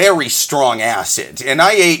was very strong acid. And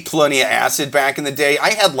I ate plenty of acid back in the day.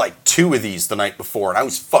 I had like 2 of these the night before, and I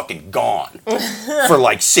was fucking gone for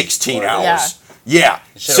like 16 hours. Yeah.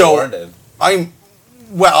 You should have warned him.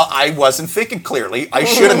 I wasn't thinking clearly. I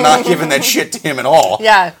should have not given that shit to him at all.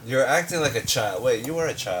 Yeah. You're acting like a child. Wait, you were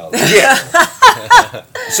a child. Yeah.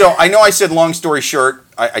 So I know I said long story short.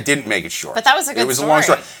 I didn't make it short. But that was a good It was a long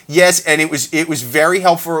story. story. Yes, and it was very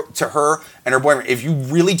helpful to her and her boyfriend. If you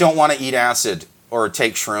really don't want to eat acid or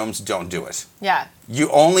take shrooms, don't do it. Yeah. You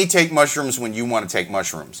only take mushrooms when you want to take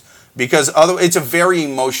mushrooms. because it's a very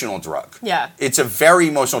emotional drug. Yeah. It's a very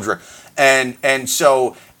emotional drug, and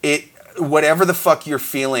so whatever the fuck you're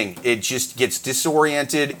feeling, it just gets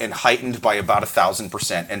disoriented and heightened by about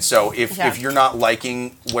 1,000%. And so if you're not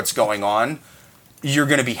liking what's going on, you're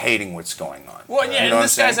going to be hating what's going on. Well, yeah, You know and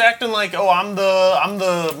this guy's acting like, oh, I'm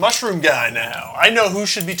the mushroom guy now. I know who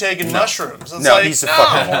should be taking mushrooms. It's like, he's a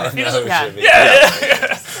fucking moron. He doesn't. Yeah.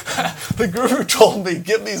 Yeah. The guru told me,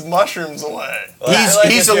 get these mushrooms away.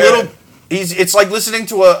 It's like listening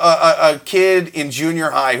to a kid in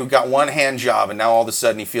junior high who got one hand job and now all of a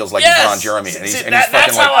sudden he feels like he's Ron Jeremy and he's fucking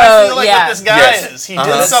that's how like, I feel like what this guy Yes. is. He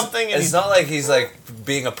did something and It's not like he's like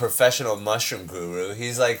being a professional mushroom guru.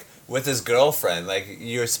 He's like with his girlfriend. Like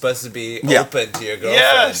you're supposed to be open to your girlfriend.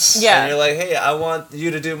 Yes. Yeah. And you're like, hey, I want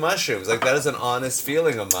you to do mushrooms. Like that is an honest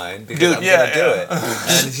feeling of mine because I'm yeah, gonna do it.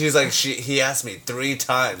 And she's like, he asked me 3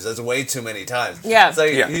 times. That's way too many times. Yeah. It's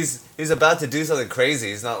like he's about to do something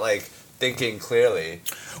crazy. He's not like thinking clearly.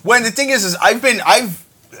 When the thing is I've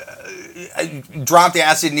dropped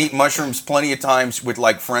acid and eaten mushrooms plenty of times with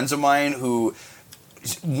like friends of mine who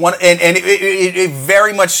it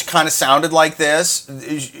very much kind of sounded like this.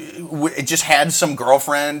 It just had some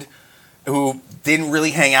girlfriend who didn't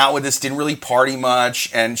really hang out with us, didn't really party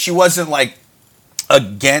much, and she wasn't like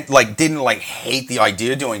didn't like hate the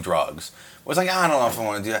idea of doing drugs. Was like, I don't know if I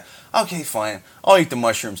want to do that. Okay, fine. I'll eat the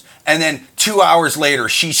mushrooms. And then 2 hours later,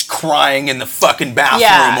 she's crying in the fucking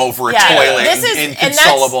bathroom over a toilet,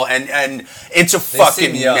 inconsolable, and it's a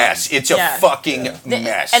fucking mess. It's a fucking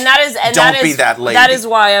mess. Don't be that lady. That is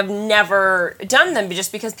why I've never done them,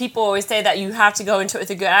 just because people always say that you have to go into it with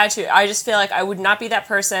a good attitude. I just feel like I would not be that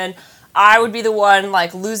person. I would be the one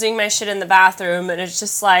like losing my shit in the bathroom, and it's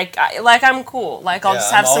just like I'm cool. Like I'll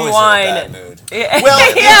just have some wine. In a bad mood. Well,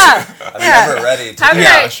 I'm never ready to do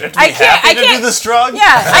mushrooms. I can't do this drug. Yeah,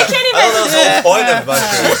 I can't even. I don't know the whole point of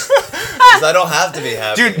mushrooms. Because I don't have to be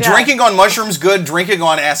happy. Dude, drinking on mushrooms good, drinking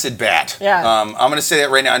on acid bad. Yeah. I'm gonna say that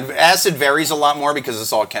right now. And acid varies a lot more because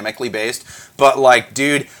it's all chemically based. But like,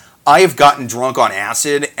 dude, I have gotten drunk on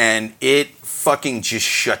acid and it fucking just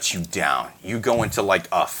shuts you down. You go into like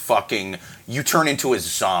you turn into a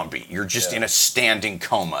zombie. You're just in a standing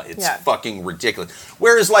coma. It's fucking ridiculous.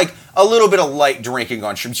 Whereas like a little bit of light drinking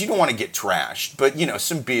on shrooms, you don't want to get trashed, but you know,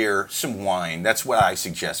 some beer, some wine, that's what I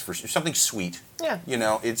suggest for something sweet. Yeah. You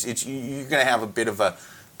know, it's you're going to have a bit of a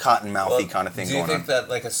cotton mouthy kind of thing going on. Do you think that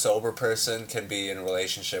like a sober person can be in a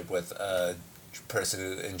relationship with a person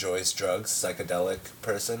who enjoys drugs, psychedelic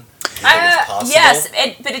person? Do you think it's possible? Yes,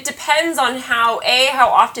 but it depends on how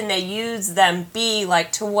often they use them, B,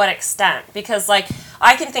 like to what extent. Because like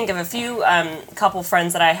I can think of a few couple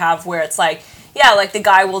friends that I have where it's like, yeah, like the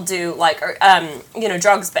guy will do like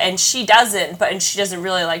drugs, and she doesn't, and she doesn't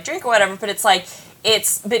really like drink or whatever. But it's like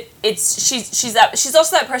she's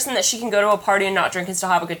also that person that she can go to a party and not drink and still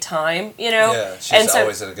have a good time, you know? Yeah, she's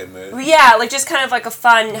always in a good mood. Yeah, like just kind of like a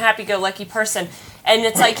fun, happy-go-lucky person. And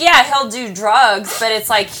it's like, yeah, he'll do drugs, but it's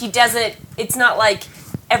like he doesn't, it's not like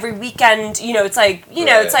every weekend, you know, it's like,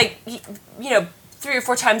 it's like, 3 or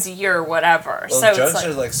 4 times a year or whatever. Well, so drugs it's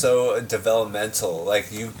are like so developmental.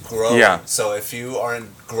 Like you grow. Yeah. So if you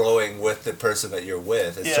aren't growing with the person that you're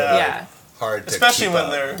with, it's sort of hard to especially keep when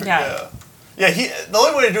up. they're Yeah, the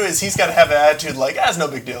only way to do it is he's got to have an attitude like, it's no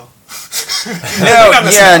big deal.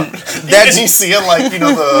 And you see him like,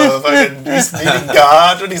 the fucking, he's meeting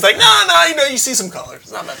God, and he's like, no, you see some colors.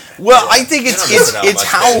 It's not that bad. well, I think it's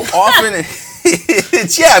how often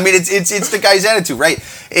it's the guy's attitude, right?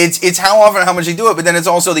 It's how often, how much they do it, but then it's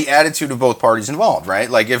also the attitude of both parties involved, right?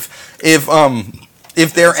 Like if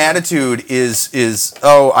their attitude is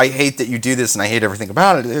oh, I hate that you do this and I hate everything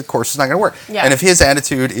about it, of course it's not going to work. Yeah. And if his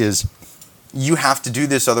attitude is you have to do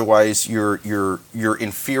this, otherwise you're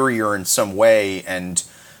inferior in some way, and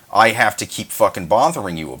I have to keep fucking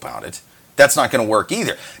bothering you about it, that's not going to work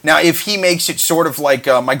either. Now, if he makes it sort of like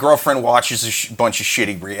my girlfriend watches a bunch of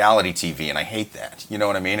shitty reality TV, and I hate that. You know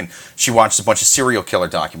what I mean? And she watches a bunch of serial killer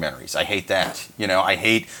documentaries. I hate that. You know, I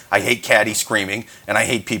hate Caddy screaming, and I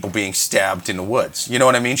hate people being stabbed in the woods. You know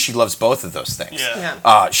what I mean? She loves both of those things.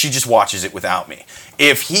 Yeah. She just watches it without me.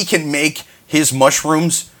 If he can make his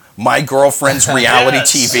mushrooms my girlfriend's reality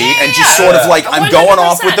TV and just sort of like, I'm going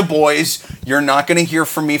off with the boys, you're not going to hear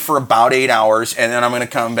from me for about 8 hours, and then I'm going to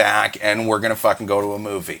come back and we're going to fucking go to a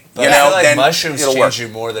movie. But I feel like mushrooms change you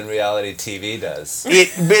more than reality TV does. But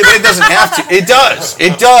it doesn't have to.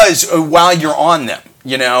 It does while you're on them,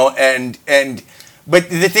 and But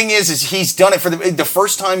the thing is he's done it for the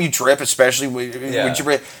first time you trip, especially when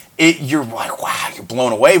you're like, wow, you're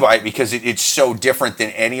blown away by it because it's so different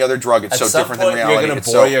than any other drug. It's so different than reality. You're going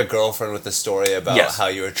to bore your girlfriend with the story about how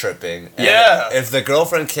you were tripping. And if the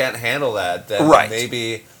girlfriend can't handle that, then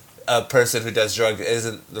maybe a person who does drugs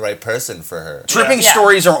isn't the right person for her. Tripping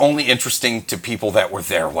stories are only interesting to people that were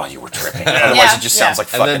there while you were tripping. Otherwise, it just sounds like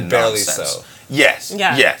fucking and then barely nonsense. so. Yes.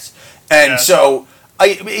 Yeah. Yes. And so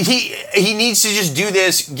he needs to just do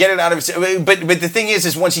this, get it out of his. But the thing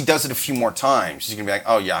is once he does it a few more times, he's gonna be like,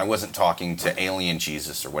 oh yeah, I wasn't talking to alien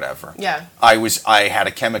Jesus or whatever. Yeah. I had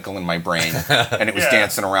a chemical in my brain, and it was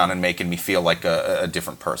dancing around and making me feel like a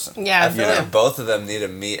different person. Yeah. I feel like both of them need to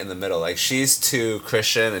meet in the middle. Like she's too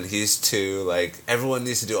Christian, and he's too like everyone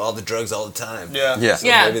needs to do all the drugs all the time. Yeah. Yeah. So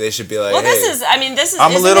maybe they should be like, well, hey, this is.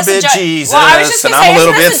 I'm a little bit Jesus, well, I was just and gonna I'm a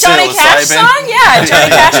little bit isn't this a Johnny Cash psilocybin. song? Yeah, Johnny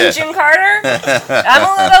Cash and Jim Carter. I'm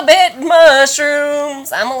a little bit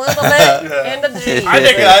mushrooms. I'm a little bit into the. I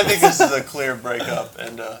think this is a clear breakup,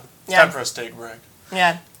 and it's time for us to take a break.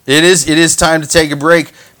 Yeah. It is time to take a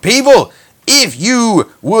break. People, if you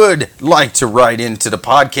would like to write into the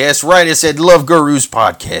podcast, write us at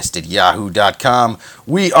loveguruspodcast@yahoo.com.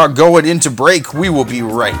 We are going into break. We will be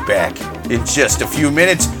right back in just a few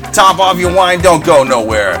minutes. Top off your wine. Don't go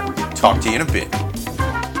nowhere. Talk to you in a bit.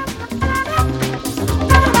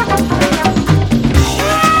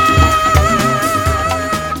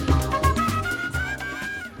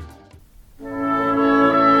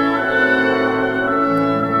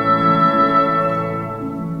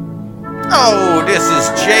 Oh, this is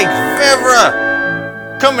Jake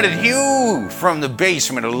Fevra coming at you from the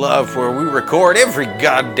basement of love where we record every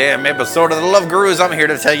goddamn episode of the Love Gurus. I'm here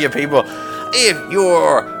to tell you people, if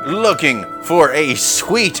you're looking for a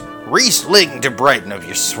sweet Riesling to brighten up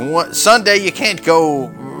your Sunday, you can't go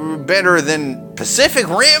better than Pacific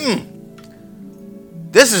Rim.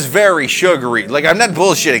 This is very sugary. Like, I'm not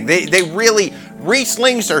bullshitting. They really,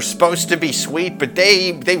 Rieslings are supposed to be sweet, but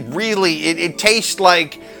they really, it tastes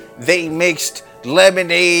like they mixed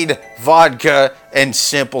lemonade, vodka, and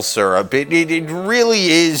simple syrup. It really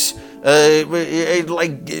is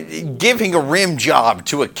like giving a rim job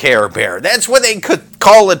to a Care Bear. That's what they could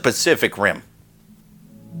call it, Pacific Rim.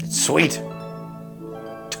 It's sweet.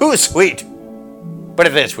 Too sweet. But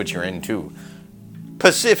if that's what you're into,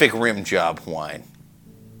 Pacific Rim job wine.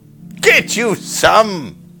 Get you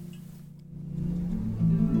some!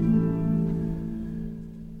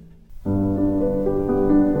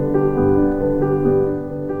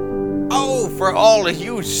 For all of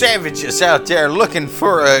you savages out there looking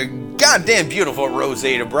for a goddamn beautiful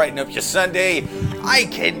rosé to brighten up your Sunday, I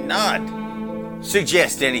cannot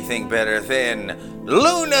suggest anything better than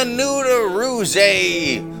Luna Nuda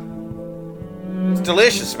Rosé. It's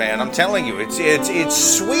delicious, man. I'm telling you, it's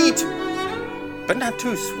sweet, but not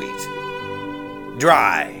too sweet.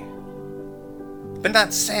 Dry, but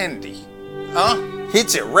not sandy.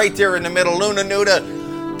 Hits it right there in the middle. Luna Nuda.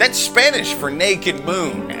 That's Spanish for naked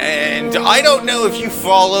moon, and I don't know if you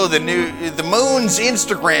follow the moon's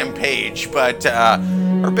Instagram page, but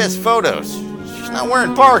her best photos, she's not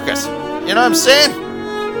wearing parkas. You know what I'm saying?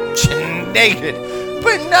 Naked,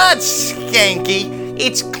 but not skanky.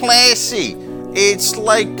 It's classy. It's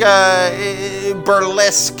like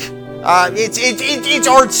burlesque. It's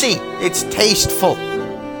artsy. It's tasteful.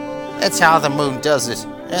 That's how the moon does it,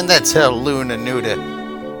 and that's how Luna Nuda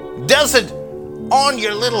does it. On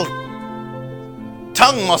your little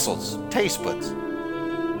tongue muscles, taste buds.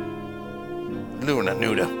 Luna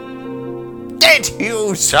Nuda. Get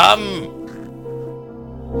you some!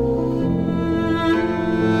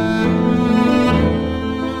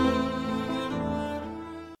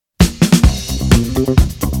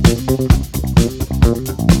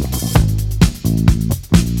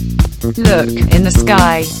 Look in the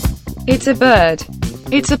sky. It's a bird.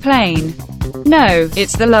 It's a plane. No,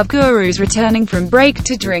 it's the Love Gurus returning from break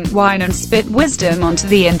to drink wine and spit wisdom onto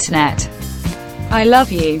the internet. I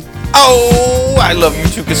love you. Oh, I love you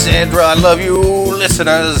too, Cassandra. I love you,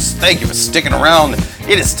 listeners. Thank you for sticking around.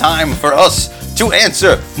 It is time for us to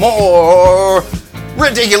answer more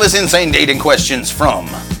ridiculous, insane dating questions from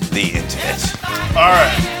the internet. All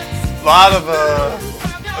right. A lot of,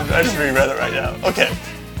 I just reread it right now. Okay.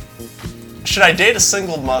 Should I date a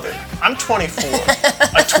single mother? I'm 24.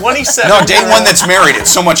 A 27. No, date one that's married. It's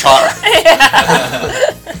so much hotter.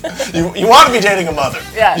 You want to be dating a mother.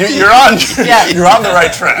 Yeah. You're on the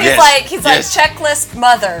right track. He's like checklist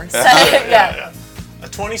mother. So, yeah. A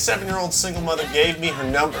 27-year-old single mother gave me her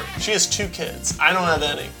number. She has 2 kids. I don't have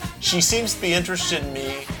any. She seems to be interested in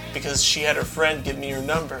me because she had her friend give me her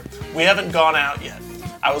number. We haven't gone out yet.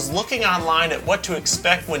 I was looking online at what to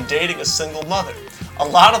expect when dating a single mother. A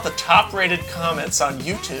lot of the top-rated comments on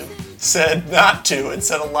YouTube said not to and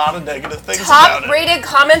said a lot of negative things about it. Top-rated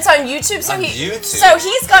comments on YouTube? So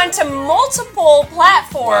he's gone to multiple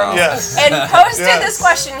platforms and posted this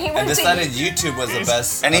question. He went decided YouTube was the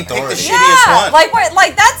best and he picked the shittiest one.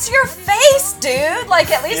 Like that's your face, dude. Like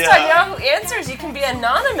at least on Yahoo Answers you can be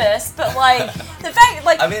anonymous, but like the fact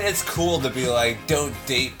I mean it's cool to be like, don't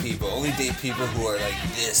date people. Only date people who are like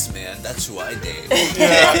this, man. That's who I date.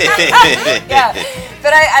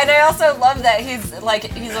 But I also love that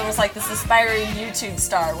he's almost like this aspiring YouTube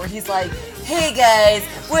star where he's like, hey guys,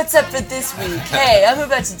 what's up for this week? Hey, I'm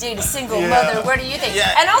about to date a single mother. What do you think?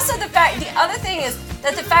 And also the other thing is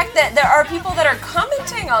that the fact that there are people that are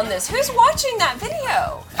commenting on this. Who's watching that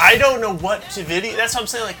video? I don't know what video. That's what I'm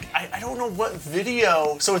saying. Like, I don't know what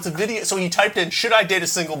video. So it's a video. So he typed in, should I date a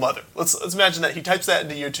single mother? Let's imagine that he types that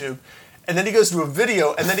into YouTube. And then he goes to a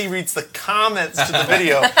video, and then he reads the comments to the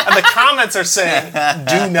video, and the comments are saying,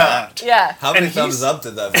 "Do not." Yeah. How many thumbs up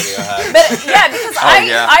did that video have? But because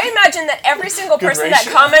I imagine that every single person that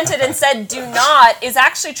commented and said "do not" is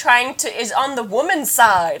actually is on the woman's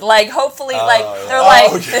side. Like hopefully,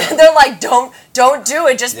 they're like don't do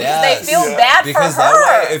it just because they feel bad because for her.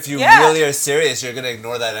 That way, if you really are serious, you're gonna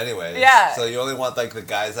ignore that anyway. Yeah. So you only want like the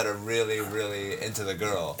guys that are really, really into the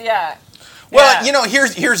girl. Yeah. Well,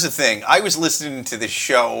 here's the thing. I was listening to this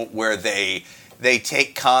show where they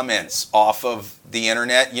take comments off of the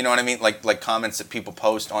internet. You know what I mean? Like comments that people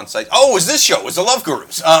post on sites. Oh, it was this show? It was the Love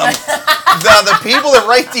Gurus. The people that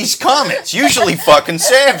write these comments usually fucking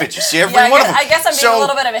savage. You see every one of them. I guess I'm being a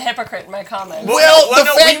little bit of a hypocrite in my comments. Well, the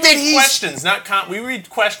fact that he's questions, we read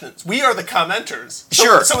questions. We are the commenters.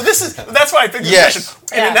 Sure. So that's why I picked this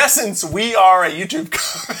question. And in essence, we are a YouTube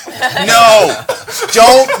comment. No,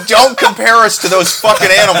 don't compare us to those fucking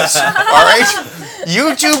animals. All right,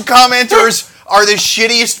 YouTube commenters are the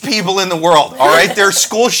shittiest people in the world, all right? They're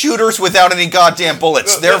school shooters without any goddamn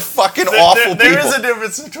bullets. They're fucking awful people. There is a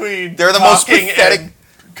difference between they're the most pathetic and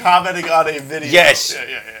commenting on a video. Yes.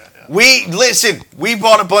 Yeah. We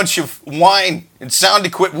bought a bunch of wine and sound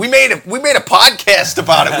equipment. We made a podcast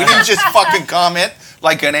about it. We didn't just fucking comment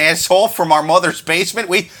like an asshole from our mother's basement.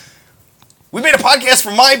 We made a podcast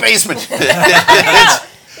from my basement.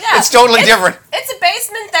 It's totally different. It's a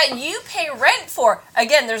basement that you pay rent for.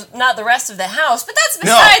 Again, there's not the rest of the house, but that's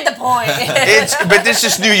beside the point. But this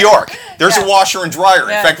is New York. There's a washer and dryer. In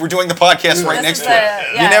fact, we're doing the podcast right next to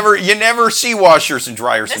it. You never see washers and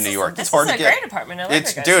dryers in New York. It's hard to get. This is a great apartment. I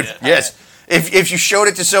like it, dude. Yes. If you showed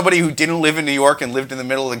it to somebody who didn't live in New York and lived in the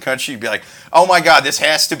middle of the country, you'd be like, oh my God, this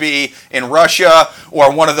has to be in Russia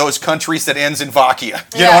or one of those countries that ends in Vakia.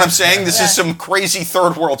 You know what I'm saying? This is some crazy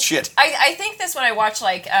third world shit. I think this when I watch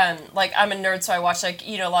like I'm a nerd, so I watch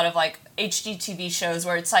a lot of like HGTV shows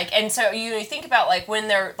where it's like, and so you think about like when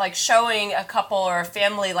they're like showing a couple or a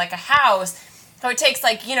family like a house. So it takes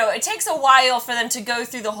it takes a while for them to go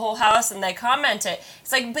through the whole house and they comment it.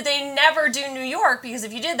 It's like, but they never do New York because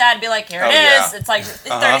if you did that, it'd be like, here it is. It's like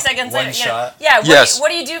 30 seconds later. One shot. What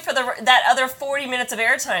do you do for that other 40 minutes of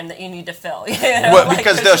airtime that you need to fill? Well,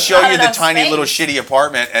 because they'll show you the tiny little shitty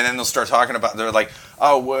apartment and then they'll start talking about, they're like,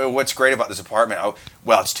 oh, what's great about this apartment? Oh,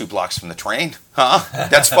 well, it's 2 blocks from the train. Huh?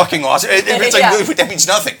 That's fucking awesome. It's like, that means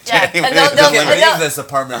nothing. Yeah. And they'll leave this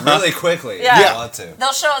apartment really quickly if you want to.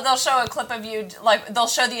 They'll show a clip of you, like, they'll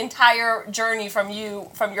show the entire journey from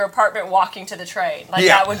your apartment walking to the train. Like,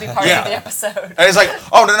 that would be part of the episode. And it's like,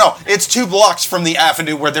 oh, no, it's 2 blocks from the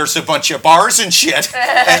avenue where there's a bunch of bars and shit.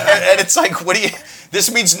 and it's like,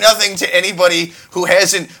 this means nothing to anybody who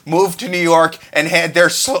hasn't moved to New York and had their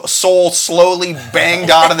soul slowly banged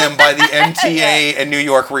out of them by the MTA and New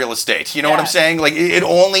York real estate. You know what I'm saying? Like, it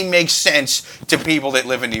only makes sense to people that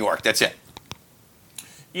live in New York. That's it.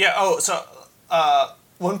 Yeah, so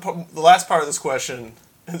the last part of this question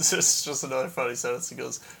is just another funny sentence. He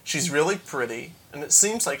goes, she's really pretty, and it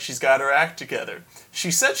seems like she's got her act together. She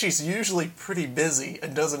said she's usually pretty busy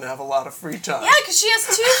and doesn't have a lot of free time. Yeah, because she has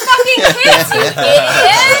 2 fucking kids, you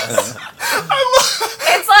idiots!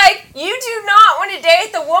 It's like, you do not want to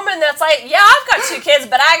date the woman that's like, yeah, I've got 2 kids,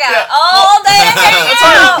 but I got all day to hang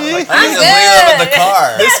out. I'm good. In the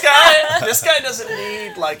car. This guy doesn't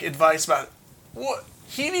need like advice about what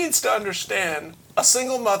he needs to understand. A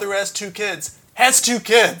single mother has 2 kids. Has 2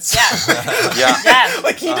 kids. Yeah.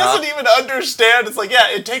 Like, he doesn't even understand. It's like,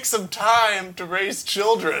 it takes some time to raise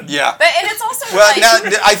children. Yeah. And it's also now,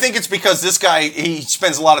 I think it's because this guy, he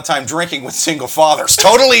spends a lot of time drinking with single fathers.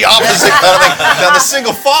 Totally opposite. Now, the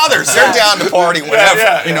single fathers, they're down to party whenever.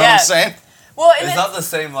 You know what I'm saying? Well, it's not the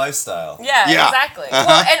same lifestyle. Yeah, exactly.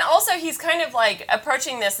 Well, and also he's kind of like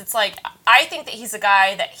approaching this. It's like I think that he's a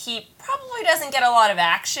guy that he probably doesn't get a lot of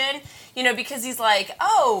action, because he's like,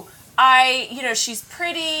 oh, she's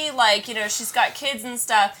pretty, like, she's got kids and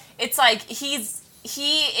stuff. It's like he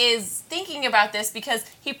is thinking about this because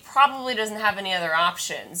he probably doesn't have any other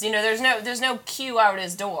options. There's no queue out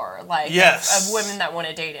his door, like, of women that want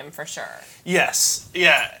to date him for sure. Yes.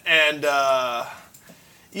 Yeah. And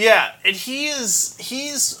and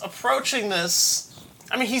he's approaching this.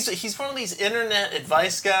 I mean, he's one of these internet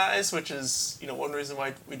advice guys, which is, one reason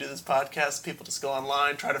why we do this podcast. People just go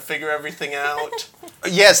online, try to figure everything out.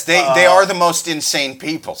 Yes, they are the most insane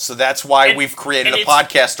people, so that's why we've created a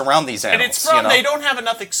podcast around these animals. And it's from they don't have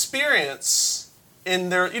enough experience in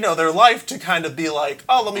their their life to kind of be like,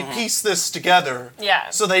 oh, let me piece this together. Yeah.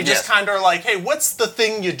 So they just kind of are like, hey, what's the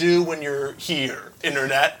thing you do when you're here,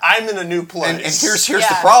 internet? I'm in a new place. And here's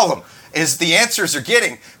the problem. Is the answers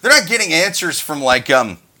they're not getting answers from like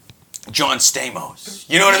John Stamos.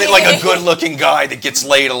 You know what I mean? Like a good-looking guy that gets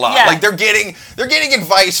laid a lot. Yeah. Like they're getting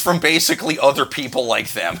advice from basically other people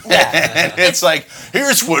like them. Yeah. And it's like,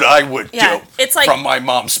 here's what I would do from my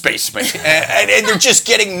mom's basement. and they're just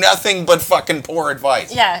getting nothing but fucking poor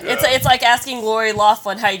advice. Yeah, it's like asking Lori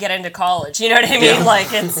Loughlin how you get into college. You know what I mean? Yeah. Like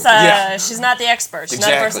it's she's not the expert. She's not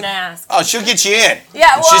the person to ask. Oh, she'll get you in.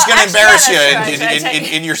 Yeah, well, she's going to embarrass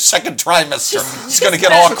you in your second trimester. It's going to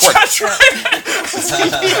get awkward. That's right.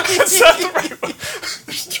 That's not the right one.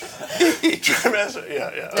 Trimester.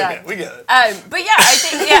 Yeah. Okay, we get it. But yeah, I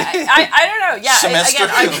think I don't know. Yeah, semester.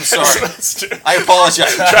 I'm sorry. Semester. I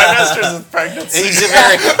apologize. Trimesters of pregnancy. He's a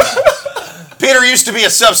very. Peter used to be a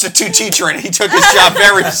substitute teacher, and he took his job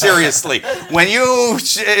very seriously. When you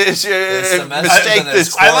mistake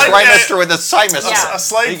this trimester with a semester, a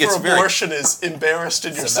slave for abortion is embarrassed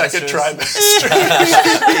in your second trimester.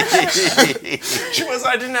 She was,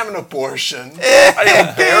 I didn't have an abortion. I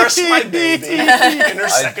embarrassed my baby in her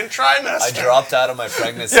second trimester. I dropped out of my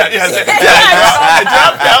pregnancy. I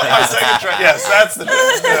dropped out my second trimester. Yes, that's the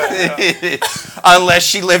difference. Unless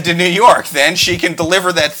she lived in New York, then she can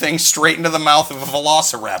deliver that thing straight into the mouth of a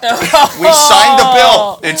velociraptor. We signed the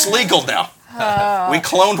bill. It's legal now. We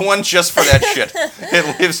cloned one just for that shit.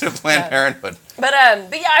 It lives in Planned Parenthood. But yeah,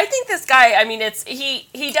 I think this guy, I mean,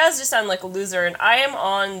 he does just sound like a loser, and I am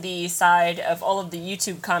on the side of all of the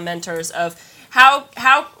YouTube commenters of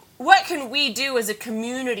what can we do as a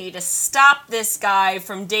community to stop this guy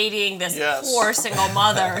from dating this poor single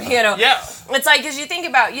mother, Yeah. It's like, as you think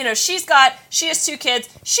about, she has 2 kids,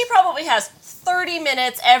 she probably has 30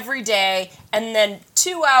 minutes every day, and then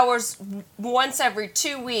 2 hours once every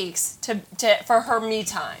 2 weeks for her me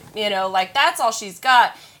time. Like that's all she's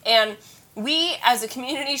got. And we as a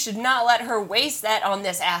community should not let her waste that on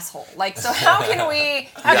this asshole. Like, so how can we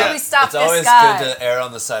stop this guy? It's always good to err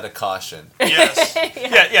on the side of caution. Yes.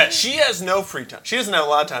 Yeah. She has no free time. She doesn't have a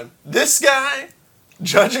lot of time. This guy,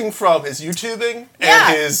 judging from his YouTubing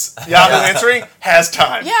and his Yahoo answering, has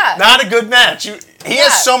time. Yeah. Not a good match. He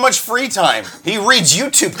has so much free time. He reads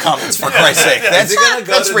YouTube comments, for Christ's sake.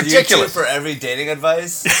 That's ridiculous. YouTube for every dating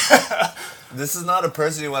advice? This is not a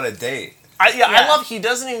person you want to date. I love he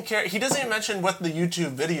doesn't even care. He doesn't even mention what the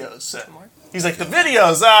YouTube videos say. He's like, the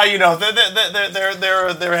videos,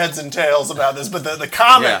 they're heads and tails about this, but the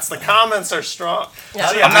comments are strong. Yeah.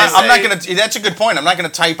 So I'm not gonna. That's a good point. I'm not gonna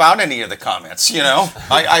type out any of the comments.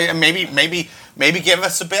 I maybe give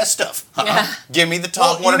us the best stuff. Give me the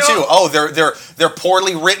top 1 or 2. Oh, they're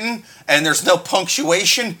poorly written and there's no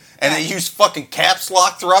punctuation and they use fucking caps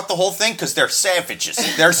lock throughout the whole thing because they're savages.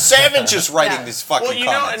 They're savages writing these fucking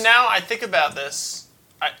comments. And now I think about this.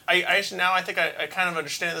 I think I kind of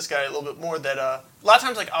understand this guy a little bit more. That a lot of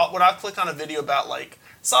times, like when I click on a video about like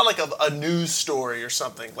it's not like a news story or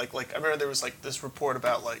something. Like I remember there was like this report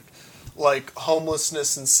about like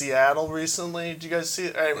homelessness in Seattle recently. Did you guys see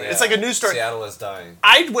it? Anyway, it's like a news story. Seattle is dying.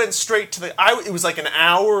 I went straight to it was like an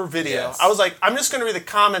hour video. Yes. I was like, I'm just going to read the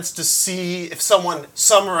comments to see if someone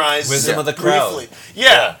summarizes Wisdom of the crowd. Briefly.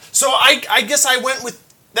 Yeah. So I guess I went with.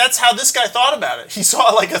 That's how this guy thought about it. He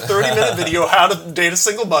saw like a 30-minute video how to date a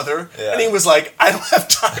single mother, and he was like, I don't have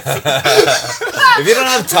time for that. If you don't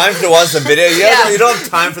have time to watch the video, you don't have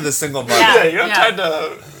time for the single mother. Yeah, you don't have time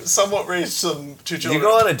to somewhat raise 2 children. You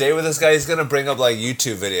go on a date with this guy, he's going to bring up like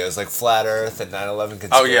YouTube videos, like Flat Earth and 9/11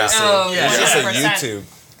 conspiracy. Oh, yeah. It's just a YouTube.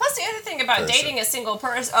 Plus, the other thing about dating a single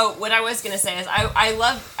person. Oh, what I was gonna say is I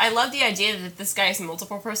love the idea that this guy has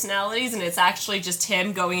multiple personalities, and it's actually just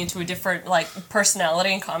him going into a different like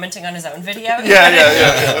personality and commenting on his own video.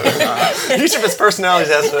 Yeah. Each of his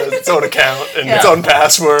personalities has its own account and its own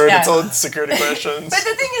password, its own security questions. But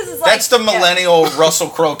the thing is like that's the millennial Russell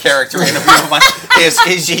Crowe character in a view of mine.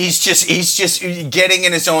 He's just getting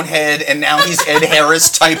in his own head, and now he's Ed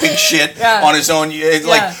Harris typing shit on his own.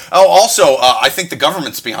 Also, I think the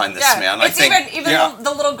government's behind this, man. It's even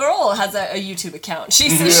the little girl has a YouTube account.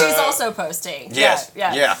 She's also posting. Yes.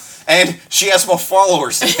 Yeah. And she has more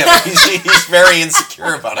followers than him. He's very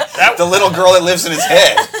insecure about it. The little girl that lives in his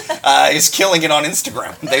head is killing it on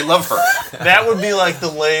Instagram. They love her. That would be like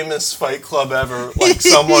the lamest Fight Club ever. Like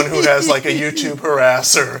someone who has like a YouTube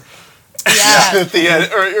harasser. Yeah. At the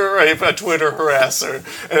end, or a Twitter harasser,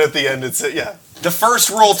 and at the end it's The first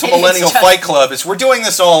rule to Millennial Fight Club is we're doing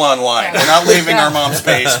this all online. We're not leaving our mom's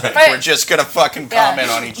basement. We're just gonna fucking comment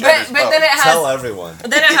on each other's posts. Then it has, tell everyone.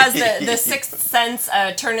 Then it has the Sixth Sense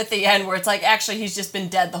turn at the end where it's like, actually, he's just been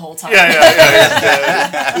dead the whole time.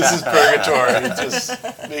 Yeah. This is purgatory, just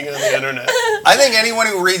being on the internet. I think anyone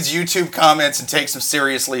who reads YouTube comments and takes them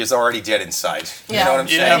seriously is already dead inside. You know what I'm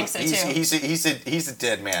saying? I think so too. He's a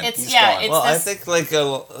dead man. He's gone. Well, I think like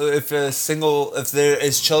if there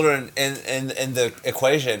is children in the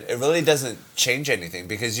equation, it really doesn't change anything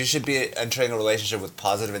because you should be entering a relationship with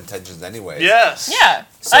positive intentions anyway. Yes. Yeah.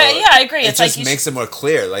 So I agree. It just makes it more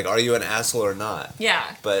clear. Like, are you an asshole or not? Yeah.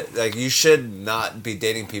 But like, you should not be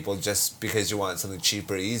dating people just because you want something cheap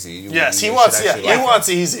or easy. He wants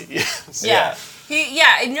easy. Yes. Yeah.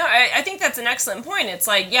 I think that's an excellent point. It's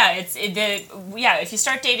like, if you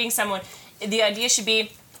start dating someone, the idea should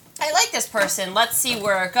be, I like this person. Let's see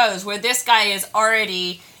where it goes. Where this guy is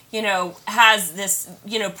already, has this,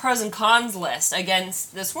 pros and cons list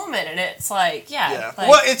against this woman, and it's like,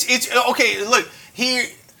 well, it's okay. Look,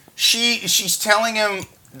 she's telling him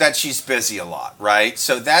that she's busy a lot, right?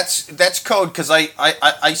 So that's code because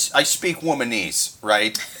I speak womanese,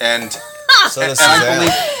 right? And so does Suzanne. I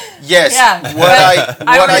believe. Yes. Yeah.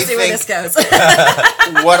 I want to see where this goes.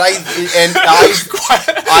 I will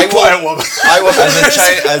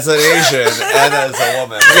as an Asian and as a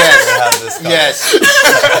woman. Yes.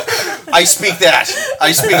 I speak that.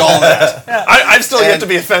 I speak all of that. I'm still yet to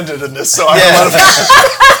be offended in this, so I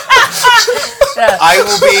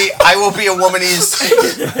I will be a womanese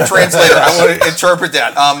translator. I will interpret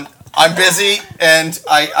that. I'm busy and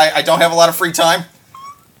I don't have a lot of free time.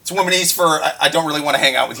 It's womanese for I don't really want to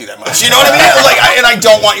hang out with you that much. You know what I mean? And I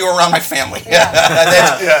don't want you around my family.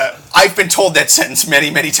 I've been told that sentence many,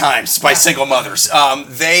 many times by single mothers.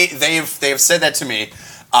 They have said that to me.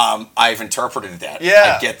 I've interpreted that.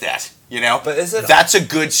 I get that. But that's a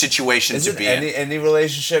good situation to be in. Any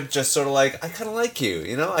relationship just sort of like, I kind of like you,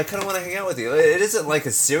 I kind of want to hang out with you. It isn't like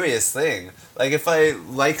a serious thing. Like if I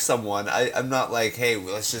like someone, I'm not like, hey,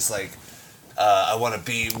 let's just like, I want to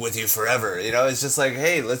be with you forever. It's just like,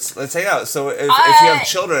 hey, let's hang out. So if you have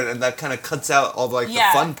children, and that kind of cuts out all like the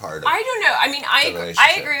fun part. I don't know. I mean,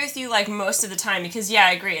 I agree with you like most of the time because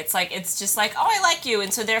I agree. It's like it's just like, oh, I like you,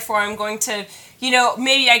 and so therefore I'm going to,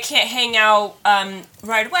 maybe I can't hang out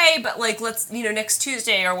right away, but like let's next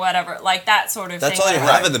Tuesday or whatever, like that sort of thing. That's all you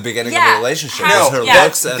have in the beginning of a relationship. No, her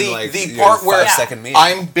looks and the part where second meeting.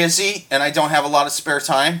 I'm busy and I don't have a lot of spare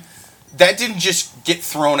time. That didn't just get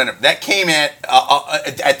thrown in. That came at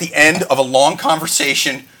the end of a long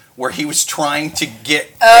conversation where he was trying to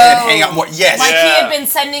get and hang out more. Yes, like he had been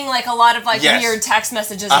sending like a lot of like weird text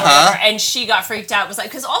messages or whatever, and she got freaked out. It was like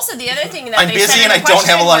because also the other thing that I'm busy and I don't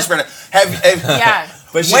have a lot of spare time.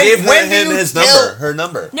 But she gave him his number, her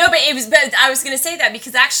number. No, but it was. But I was going to say that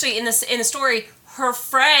because actually in the story, her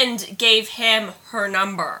friend gave him her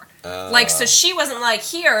number. Like so, she wasn't like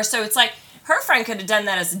here. So it's like. Her friend could have done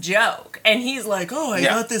that as a joke, and he's like, "Oh, I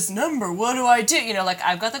got this number. What do I do? Like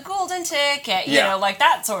I've got the golden ticket. Like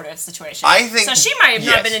that sort of situation." I think so. She might have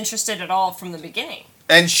not been interested at all from the beginning.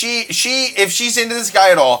 And she, if she's into this guy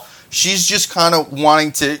at all, she's just kind of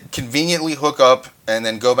wanting to conveniently hook up and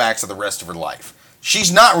then go back to the rest of her life.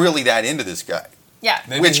 She's not really that into this guy. Yeah,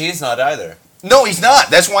 maybe he's not either. No, he's not.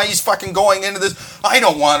 That's why he's fucking going into this. I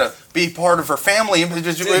don't want to be part of her family. But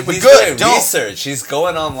he's good. Doing research. He's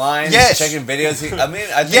going online. He's checking videos.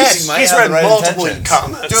 I think he might have the right multiple intentions.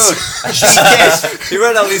 Comments. Dude, he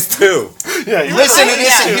read at least 2. Listen, it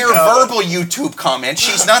isn't your verbal YouTube comments.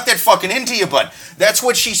 She's not that fucking into you, but that's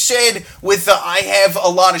what she said with the I have a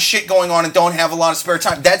lot of shit going on and don't have a lot of spare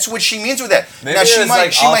time. That's what she means with that. Maybe now she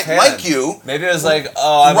might like you. Maybe it was like,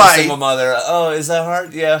 oh, I'm a single mother. Oh, is that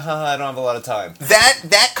hard? Yeah, I don't have a lot of time.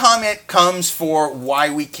 That comment comes for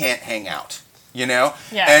why we can't hang out. you know?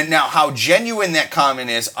 Yeah. And now how genuine that comment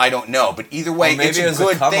is, I don't know. But either way, Maybe it's it a was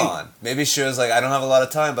good come thing. on. Maybe she was like, I don't have a lot of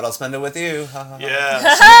time, but I'll spend it with you. Ha, ha, ha.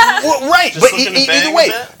 Yeah. Well, right, Just but looking to either bang way,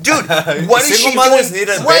 a bit? dude, what is she Single mothers doing? need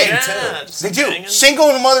a Right. bang, too. Yeah, just They do. banging.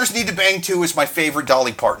 Single mothers need to bang too is my favorite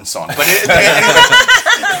Dolly Parton song. But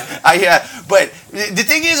but the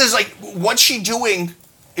thing is like, what's she doing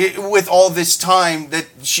with all this time that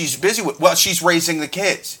she's busy with? Well, she's raising the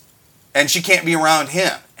kids, and she can't be around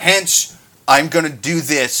him. Hence, I'm going to do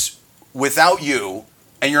this without you,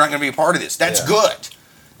 and you're not going to be a part of this. That's good.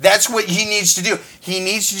 That's what he needs to do. He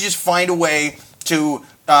needs to just find a way to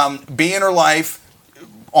be in her life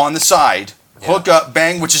on the side, hook up,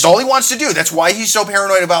 bang, which is all he wants to do. That's why he's so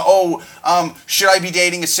paranoid about, should I be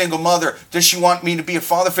dating a single mother? Does she want me to be a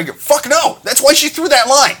father figure? Fuck no. That's why she threw that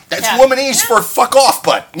line. That's womanese for fuck off,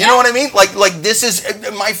 bud. You know what I mean? Like this is,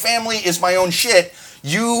 my family is my own shit.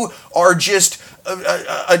 You are just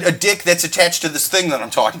a dick that's attached to this thing that I'm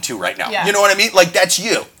talking to right now. Yeah. You know what I mean? Like, that's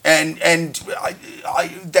you. And I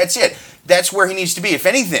that's it. That's where he needs to be. If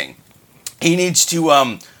anything, he needs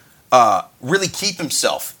to really keep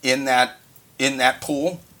himself in that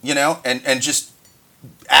pool, you know, and just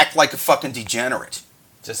act like a fucking degenerate.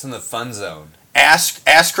 Just in the fun zone.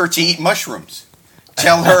 Ask her to eat mushrooms.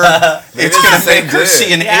 Tell her it's going to make her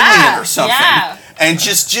see an alien or something. Yeah. And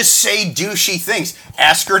just say douchey things.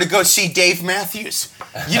 Ask her to go see Dave Matthews.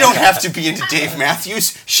 You don't have to be into Dave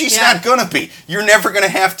Matthews. She's not gonna be. You're never gonna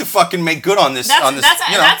have to fucking make good on this.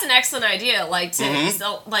 That's an excellent idea. Like to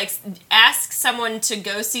ask someone to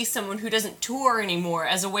go see someone who doesn't tour anymore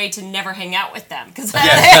as a way to never hang out with them. Because You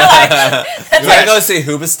want to go see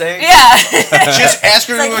Hoobastank? Just ask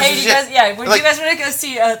her. It's like, hey, would like, you guys want to go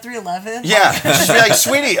see 311? Yeah, just be like,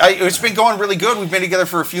 sweetie, it's been going really good. We've been together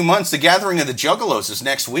for a few months. The Gathering of the Juggalos is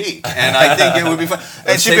next week, and I think it would be fun.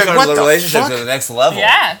 And she'd be like, what the relationship fuck? to the next level.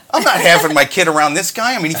 Yeah. I'm not having my kid around this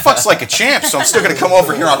guy. I mean, he fucks like a champ, so I'm still going to come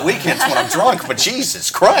over here on weekends when I'm drunk. But Jesus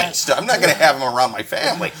Christ, I'm not going to have him around my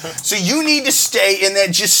family. So you need to stay in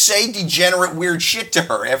that. Just say degenerate, weird shit to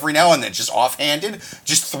her every now and then, just offhanded.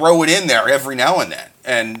 Just throw it in there every now and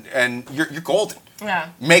then, and you're golden. Yeah.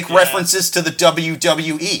 Make references to the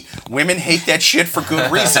WWE. Women hate that shit for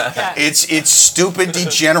good reason. It's stupid,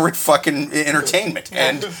 degenerate fucking entertainment,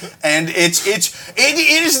 and it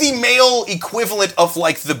is the male equivalent of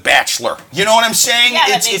like The Bachelor. You know what I'm saying? Yeah,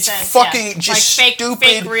 that it's makes sense. fucking just like stupid.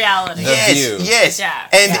 fake reality. Yes. Yeah.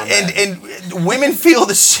 And women feel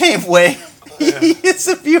the same way. It's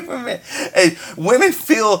a beautiful man. And women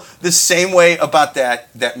feel the same way about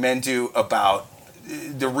that men do about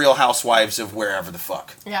the Real Housewives of wherever the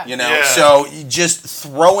fuck. Yeah. You know? Yeah. So you just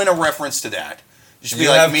throw in a reference to that. Just be You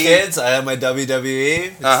like have me. kids, I have my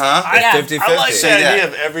WWE. Uh-huh. 50-50. I like the Say that. idea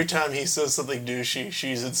of every time he says something douchey,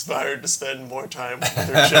 she's inspired to spend more time with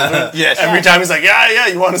her children. Yes. Every time he's like,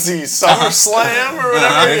 you want to see SummerSlam or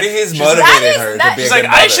whatever? Maybe he's She's like, motivating her to be a She's good like,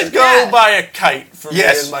 I mother. should go buy a kite for me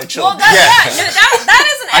and my Well, children. that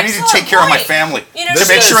is an I need to take care of my family You know, to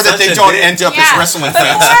make sure that they don't end up as wrestling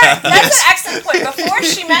fans. That's an excellent point. Before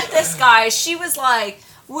she met this guy, she was like,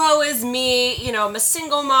 woe is me, I'm a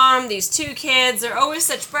single mom, these 2 kids, they're always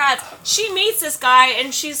such brats. She meets this guy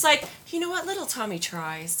and she's like, you know what, little Tommy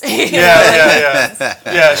tries. Yeah,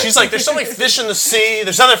 she's like, there's so many fish in the sea,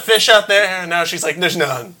 there's other fish out there, and now she's like, there's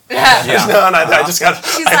none. There's none, I just gotta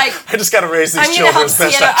I just gotta raise these children as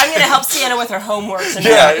best I can. I'm gonna help Sienna with her homework.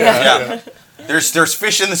 Yeah. There's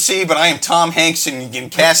fish in the sea, but I am Tom Hanks in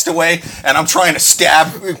Castaway, and I'm trying to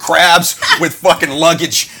stab crabs with fucking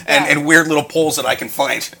luggage and weird little poles that I can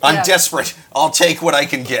find. I'm desperate. I'll take what I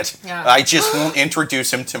can get. Yeah. I just won't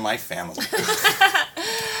introduce him to my family.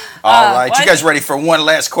 All right, you guys ready for one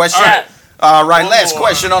last question? All right, last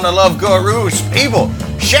question on the Love Gurus. People,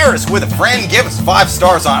 share us with a friend. Give us 5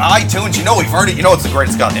 stars on iTunes. You know we've heard it. You know it's the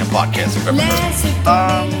greatest goddamn podcast we've ever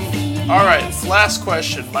heard. All right, last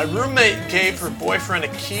question. My roommate gave her boyfriend a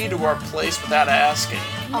key to our place without asking.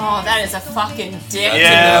 Oh, that is a fucking dick.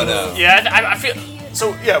 I feel...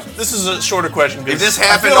 So, this is a shorter question. If this I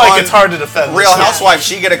happened feel like on it's hard to defend Real this. Housewives,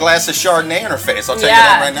 she get a glass of Chardonnay in her face. I'll tell you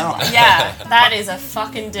that right now. Yeah, that is a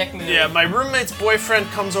fucking dick move. Yeah, my roommate's boyfriend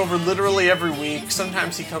comes over literally every week.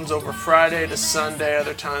 Sometimes he comes over Friday to Sunday,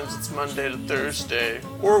 other times it's Monday to Thursday,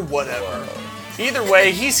 or whatever. Either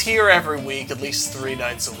way, he's here every week, at least 3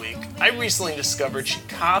 nights a week. I recently discovered she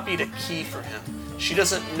copied a key for him. She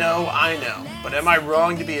doesn't know I know, but am I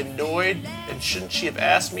wrong to be annoyed? And shouldn't she have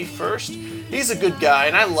asked me first? He's a good guy,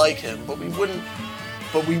 and I like him, but we would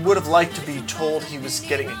have liked to be told he was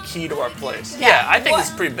getting a key to our place. Yeah, I think it's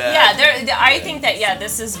pretty bad. Yeah, I think that,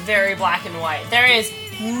 this is very black and white. There is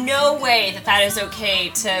no way that is okay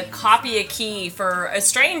to copy a key for a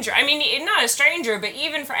stranger. I mean, not a stranger, but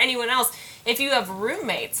even for anyone else. If you have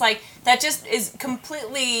roommates, like, that just is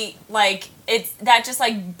completely, like, that just,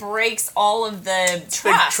 like, breaks all of the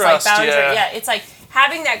trust, like, boundary. Yeah, it's like,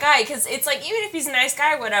 having that guy, because it's like, even if he's a nice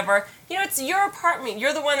guy or whatever, you know, it's your apartment,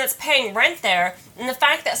 you're the one that's paying rent there, and the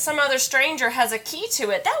fact that some other stranger has a key to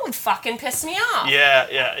it, that would fucking piss me off. Yeah.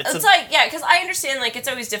 It's like, yeah, because I understand, like, it's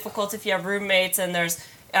always difficult if you have roommates and there's,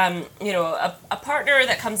 you know, a partner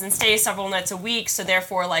that comes and stays several nights a week, so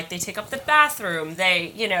therefore, like, they take up the bathroom,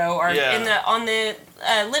 they, you know, are on the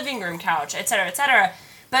living room couch, etc., etc.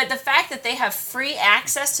 But the fact that they have free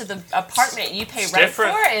access to the apartment you pay rent for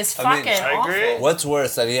is fucking awful. What's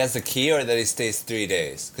worse, that he has the key or that he stays 3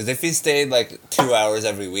 days? Because if he stayed like 2 hours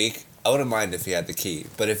every week, I wouldn't mind if he had the key.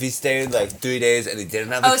 But if he stayed like 3 days and he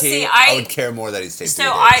didn't have the key, I would care more that he stayed 3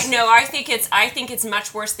 days. I think it's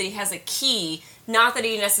much worse that he has a key, not that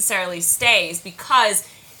he necessarily stays, because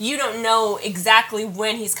you don't know exactly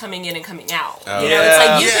when he's coming in and coming out. You know, it's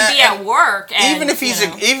like you could be at work, and even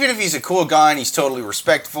if he's a cool guy and he's totally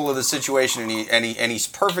respectful of the situation and he's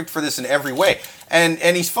perfect for this in every way,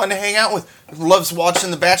 and he's fun to hang out with, loves watching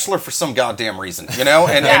The Bachelor for some goddamn reason, you know,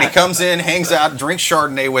 and he comes in, hangs out, drinks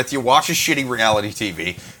Chardonnay with you, watches shitty reality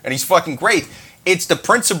TV, and he's fucking great. It's the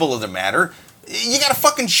principle of the matter. You gotta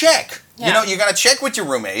fucking check. Yeah. You know, you gotta check with your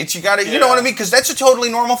roommates. You gotta, you know what I mean? Because that's a totally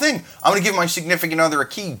normal thing. I'm gonna give my significant other a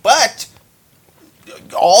key, but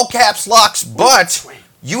all caps locks. But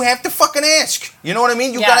you have to fucking ask. You know what I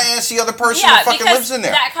mean? You gotta ask the other person who fucking lives in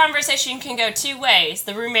there. That conversation can go two ways.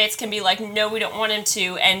 The roommates can be like, "No, we don't want him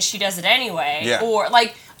to," and she does it anyway. Yeah. Or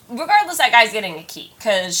like, regardless, that guy's getting a key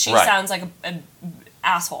because she sounds like a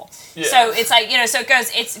asshole. Yeah. So it's like, you know, so it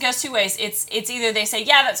goes two ways. It's either they say,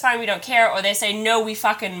 yeah, that's fine, we don't care, or they say, no, we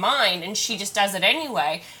fucking mind, and she just does it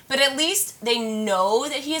anyway. But at least they know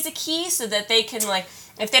that he has a key so that they can, like,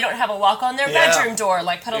 if they don't have a lock on their bedroom door,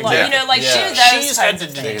 like put a lock, you know, like do those she's kinds had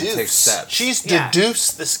of to things. deduce. She's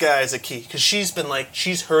deduced this guy as a key because she's been like,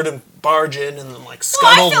 she's heard him barge in and then like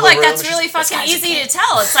scuttle. Well, I feel like that's really fucking easy to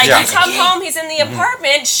tell. It's like you come home, he's in the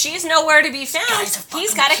apartment, she's nowhere to be found.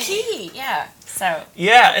 He's got a key. Yeah. So.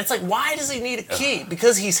 Yeah, it's like, why does he need a key?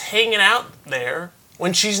 Because he's hanging out there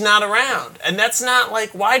when she's not around, and that's not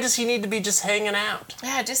like, why does he need to be just hanging out?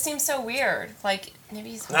 Yeah, it just seems so weird. Like.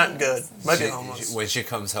 Maybe he's not good. Might be homeless. When she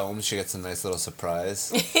comes home, she gets a nice little surprise.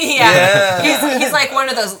 He's like one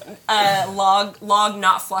of those log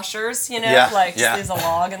not flushers, you know, there's a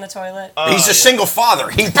log in the toilet. He's a single father.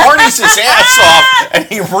 He parties his ass off and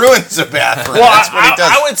he ruins the bathroom. Well, that's what he does.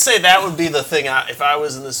 I would say that would be the thing. If I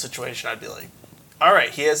was in this situation, I'd be like, all right,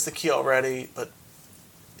 he has the key already, but.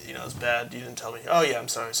 You know, it's bad. You didn't tell me. Oh, yeah, I'm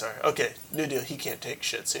sorry. Okay, new deal. He can't take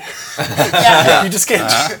shits here. You just can't.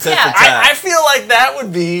 I feel like that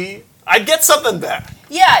would be... I'd get something back.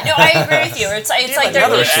 Yeah, no, I agree with you. It's like there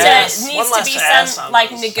needs to be some,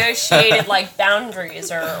 like, negotiated, like,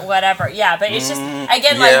 boundaries or whatever. Yeah, but it's just...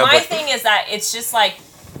 Again, like, my thing is that it's just, like...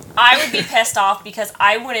 I would be pissed off because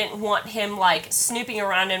I wouldn't want him, like, snooping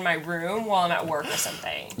around in my room while I'm at work or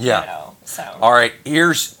something. Yeah. You know, so. All right,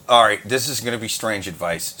 this is going to be strange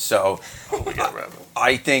advice. So,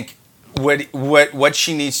 I think what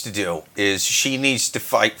she needs to do is she needs to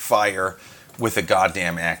fight fire with a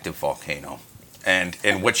goddamn active volcano. And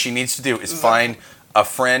what she needs to do is find a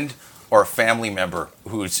friend or a family member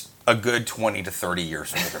who's a good 20 to 30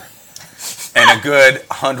 years older. And a good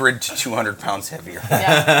 100 to 200 pounds heavier.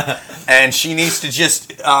 Yeah. And she needs to just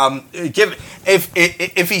give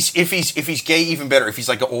if he's gay, even better. If he's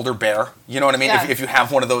like an older bear, you know what I mean. Yeah. If you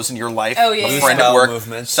have one of those in your life, a friend at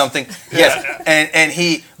work, something. Yes. And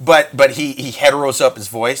he he heteros up his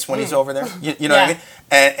voice when he's over there. You know what I mean.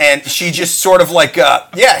 And she just sort of like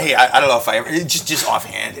hey, I don't know if I ever just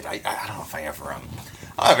offhanded. I don't know if I ever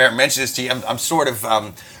I've ever mentioned this to you. I'm sort of,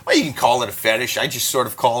 well, you can call it a fetish. I just sort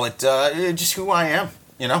of call it just who I am,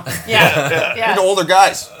 you know? Yeah. Into older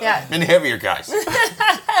guys. Yeah. Into heavier guys.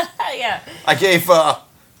 Yeah. I gave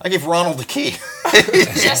Ronald the key.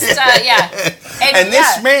 And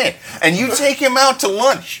this man, and you take him out to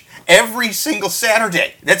lunch every single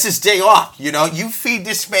Saturday. That's his day off, you know? You feed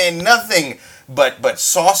this man nothing but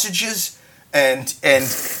sausages and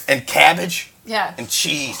cabbage. Yeah. And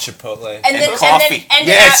cheese, Chipotle, and then coffee. And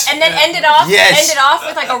then end it off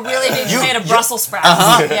with like a really big plate of Brussels sprouts.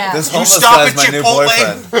 Yeah. This homeless guy's my new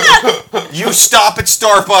boyfriend. You stop at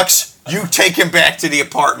Starbucks. You take him back to the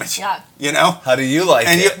apartment. Yeah. You know? How do you like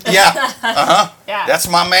it? Yeah. That's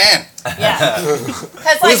my man. Yeah.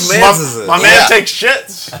 My man takes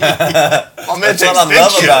shits. My man takes what I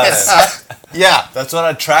love about it. Yeah. That's what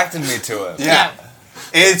attracted me to him. Yeah.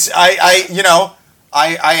 It's I you know.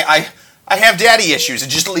 I have daddy issues,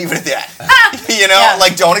 and just leave it at that. Yeah.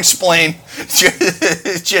 Like don't explain.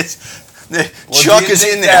 Just Well, Chuck do you is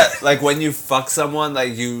think in there. that, like when you fuck someone,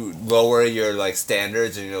 like you lower your like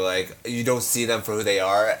standards, and you're like you don't see them for who they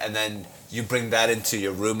are, and then you bring that into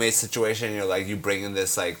your roommate situation. And you're like you bring in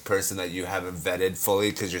this like person that you haven't vetted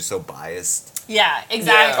fully because you're so biased. Yeah,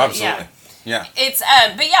 exactly. Absolutely. Yeah. It's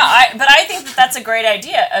but I think that's a great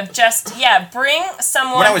idea of just bring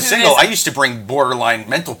someone. When I was who single, is- I used to bring borderline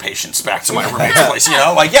mental patients back to my roommate's place.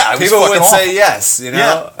 Like I was People fucking would say awful. yes, Yeah.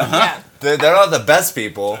 yeah, They're not the best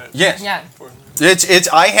people. Yes. yeah. It's.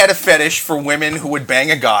 I had a fetish for women who would bang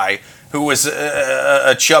a guy who was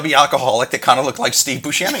a chubby alcoholic that kind of looked like Steve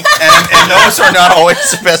Buscemi, and those are not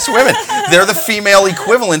always the best women. They're the female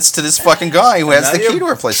equivalents to this fucking guy who has Now the key you're to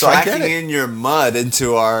her place. So I get tracking it. in your mud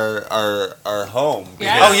into our home.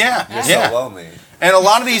 Yeah. because Oh yeah, You're yeah. so lonely. And a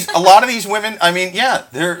lot of these women, I mean,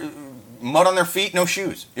 they're mud on their feet, no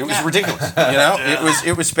shoes. It was ridiculous.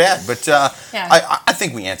 It was bad. But I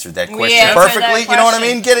think we answered that question answered perfectly. that You know what I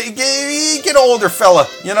mean? question. Get an older fella.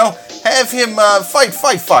 Have him fight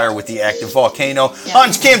fire with the active volcano.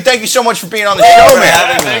 Hans Kim, thank you so much for being on the show,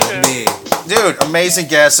 man. Thank Me. Dude, amazing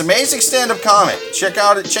guest, amazing stand-up comic. Check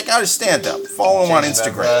out his stand-up. Follow him on James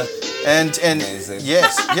Instagram. And Amazing.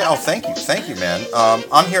 yes, oh, thank you, man.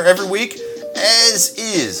 I'm here every week, as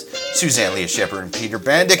is Suzanne Leah Shepherd and Peter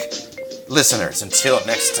Bandick. Listeners, until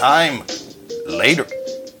next time, later.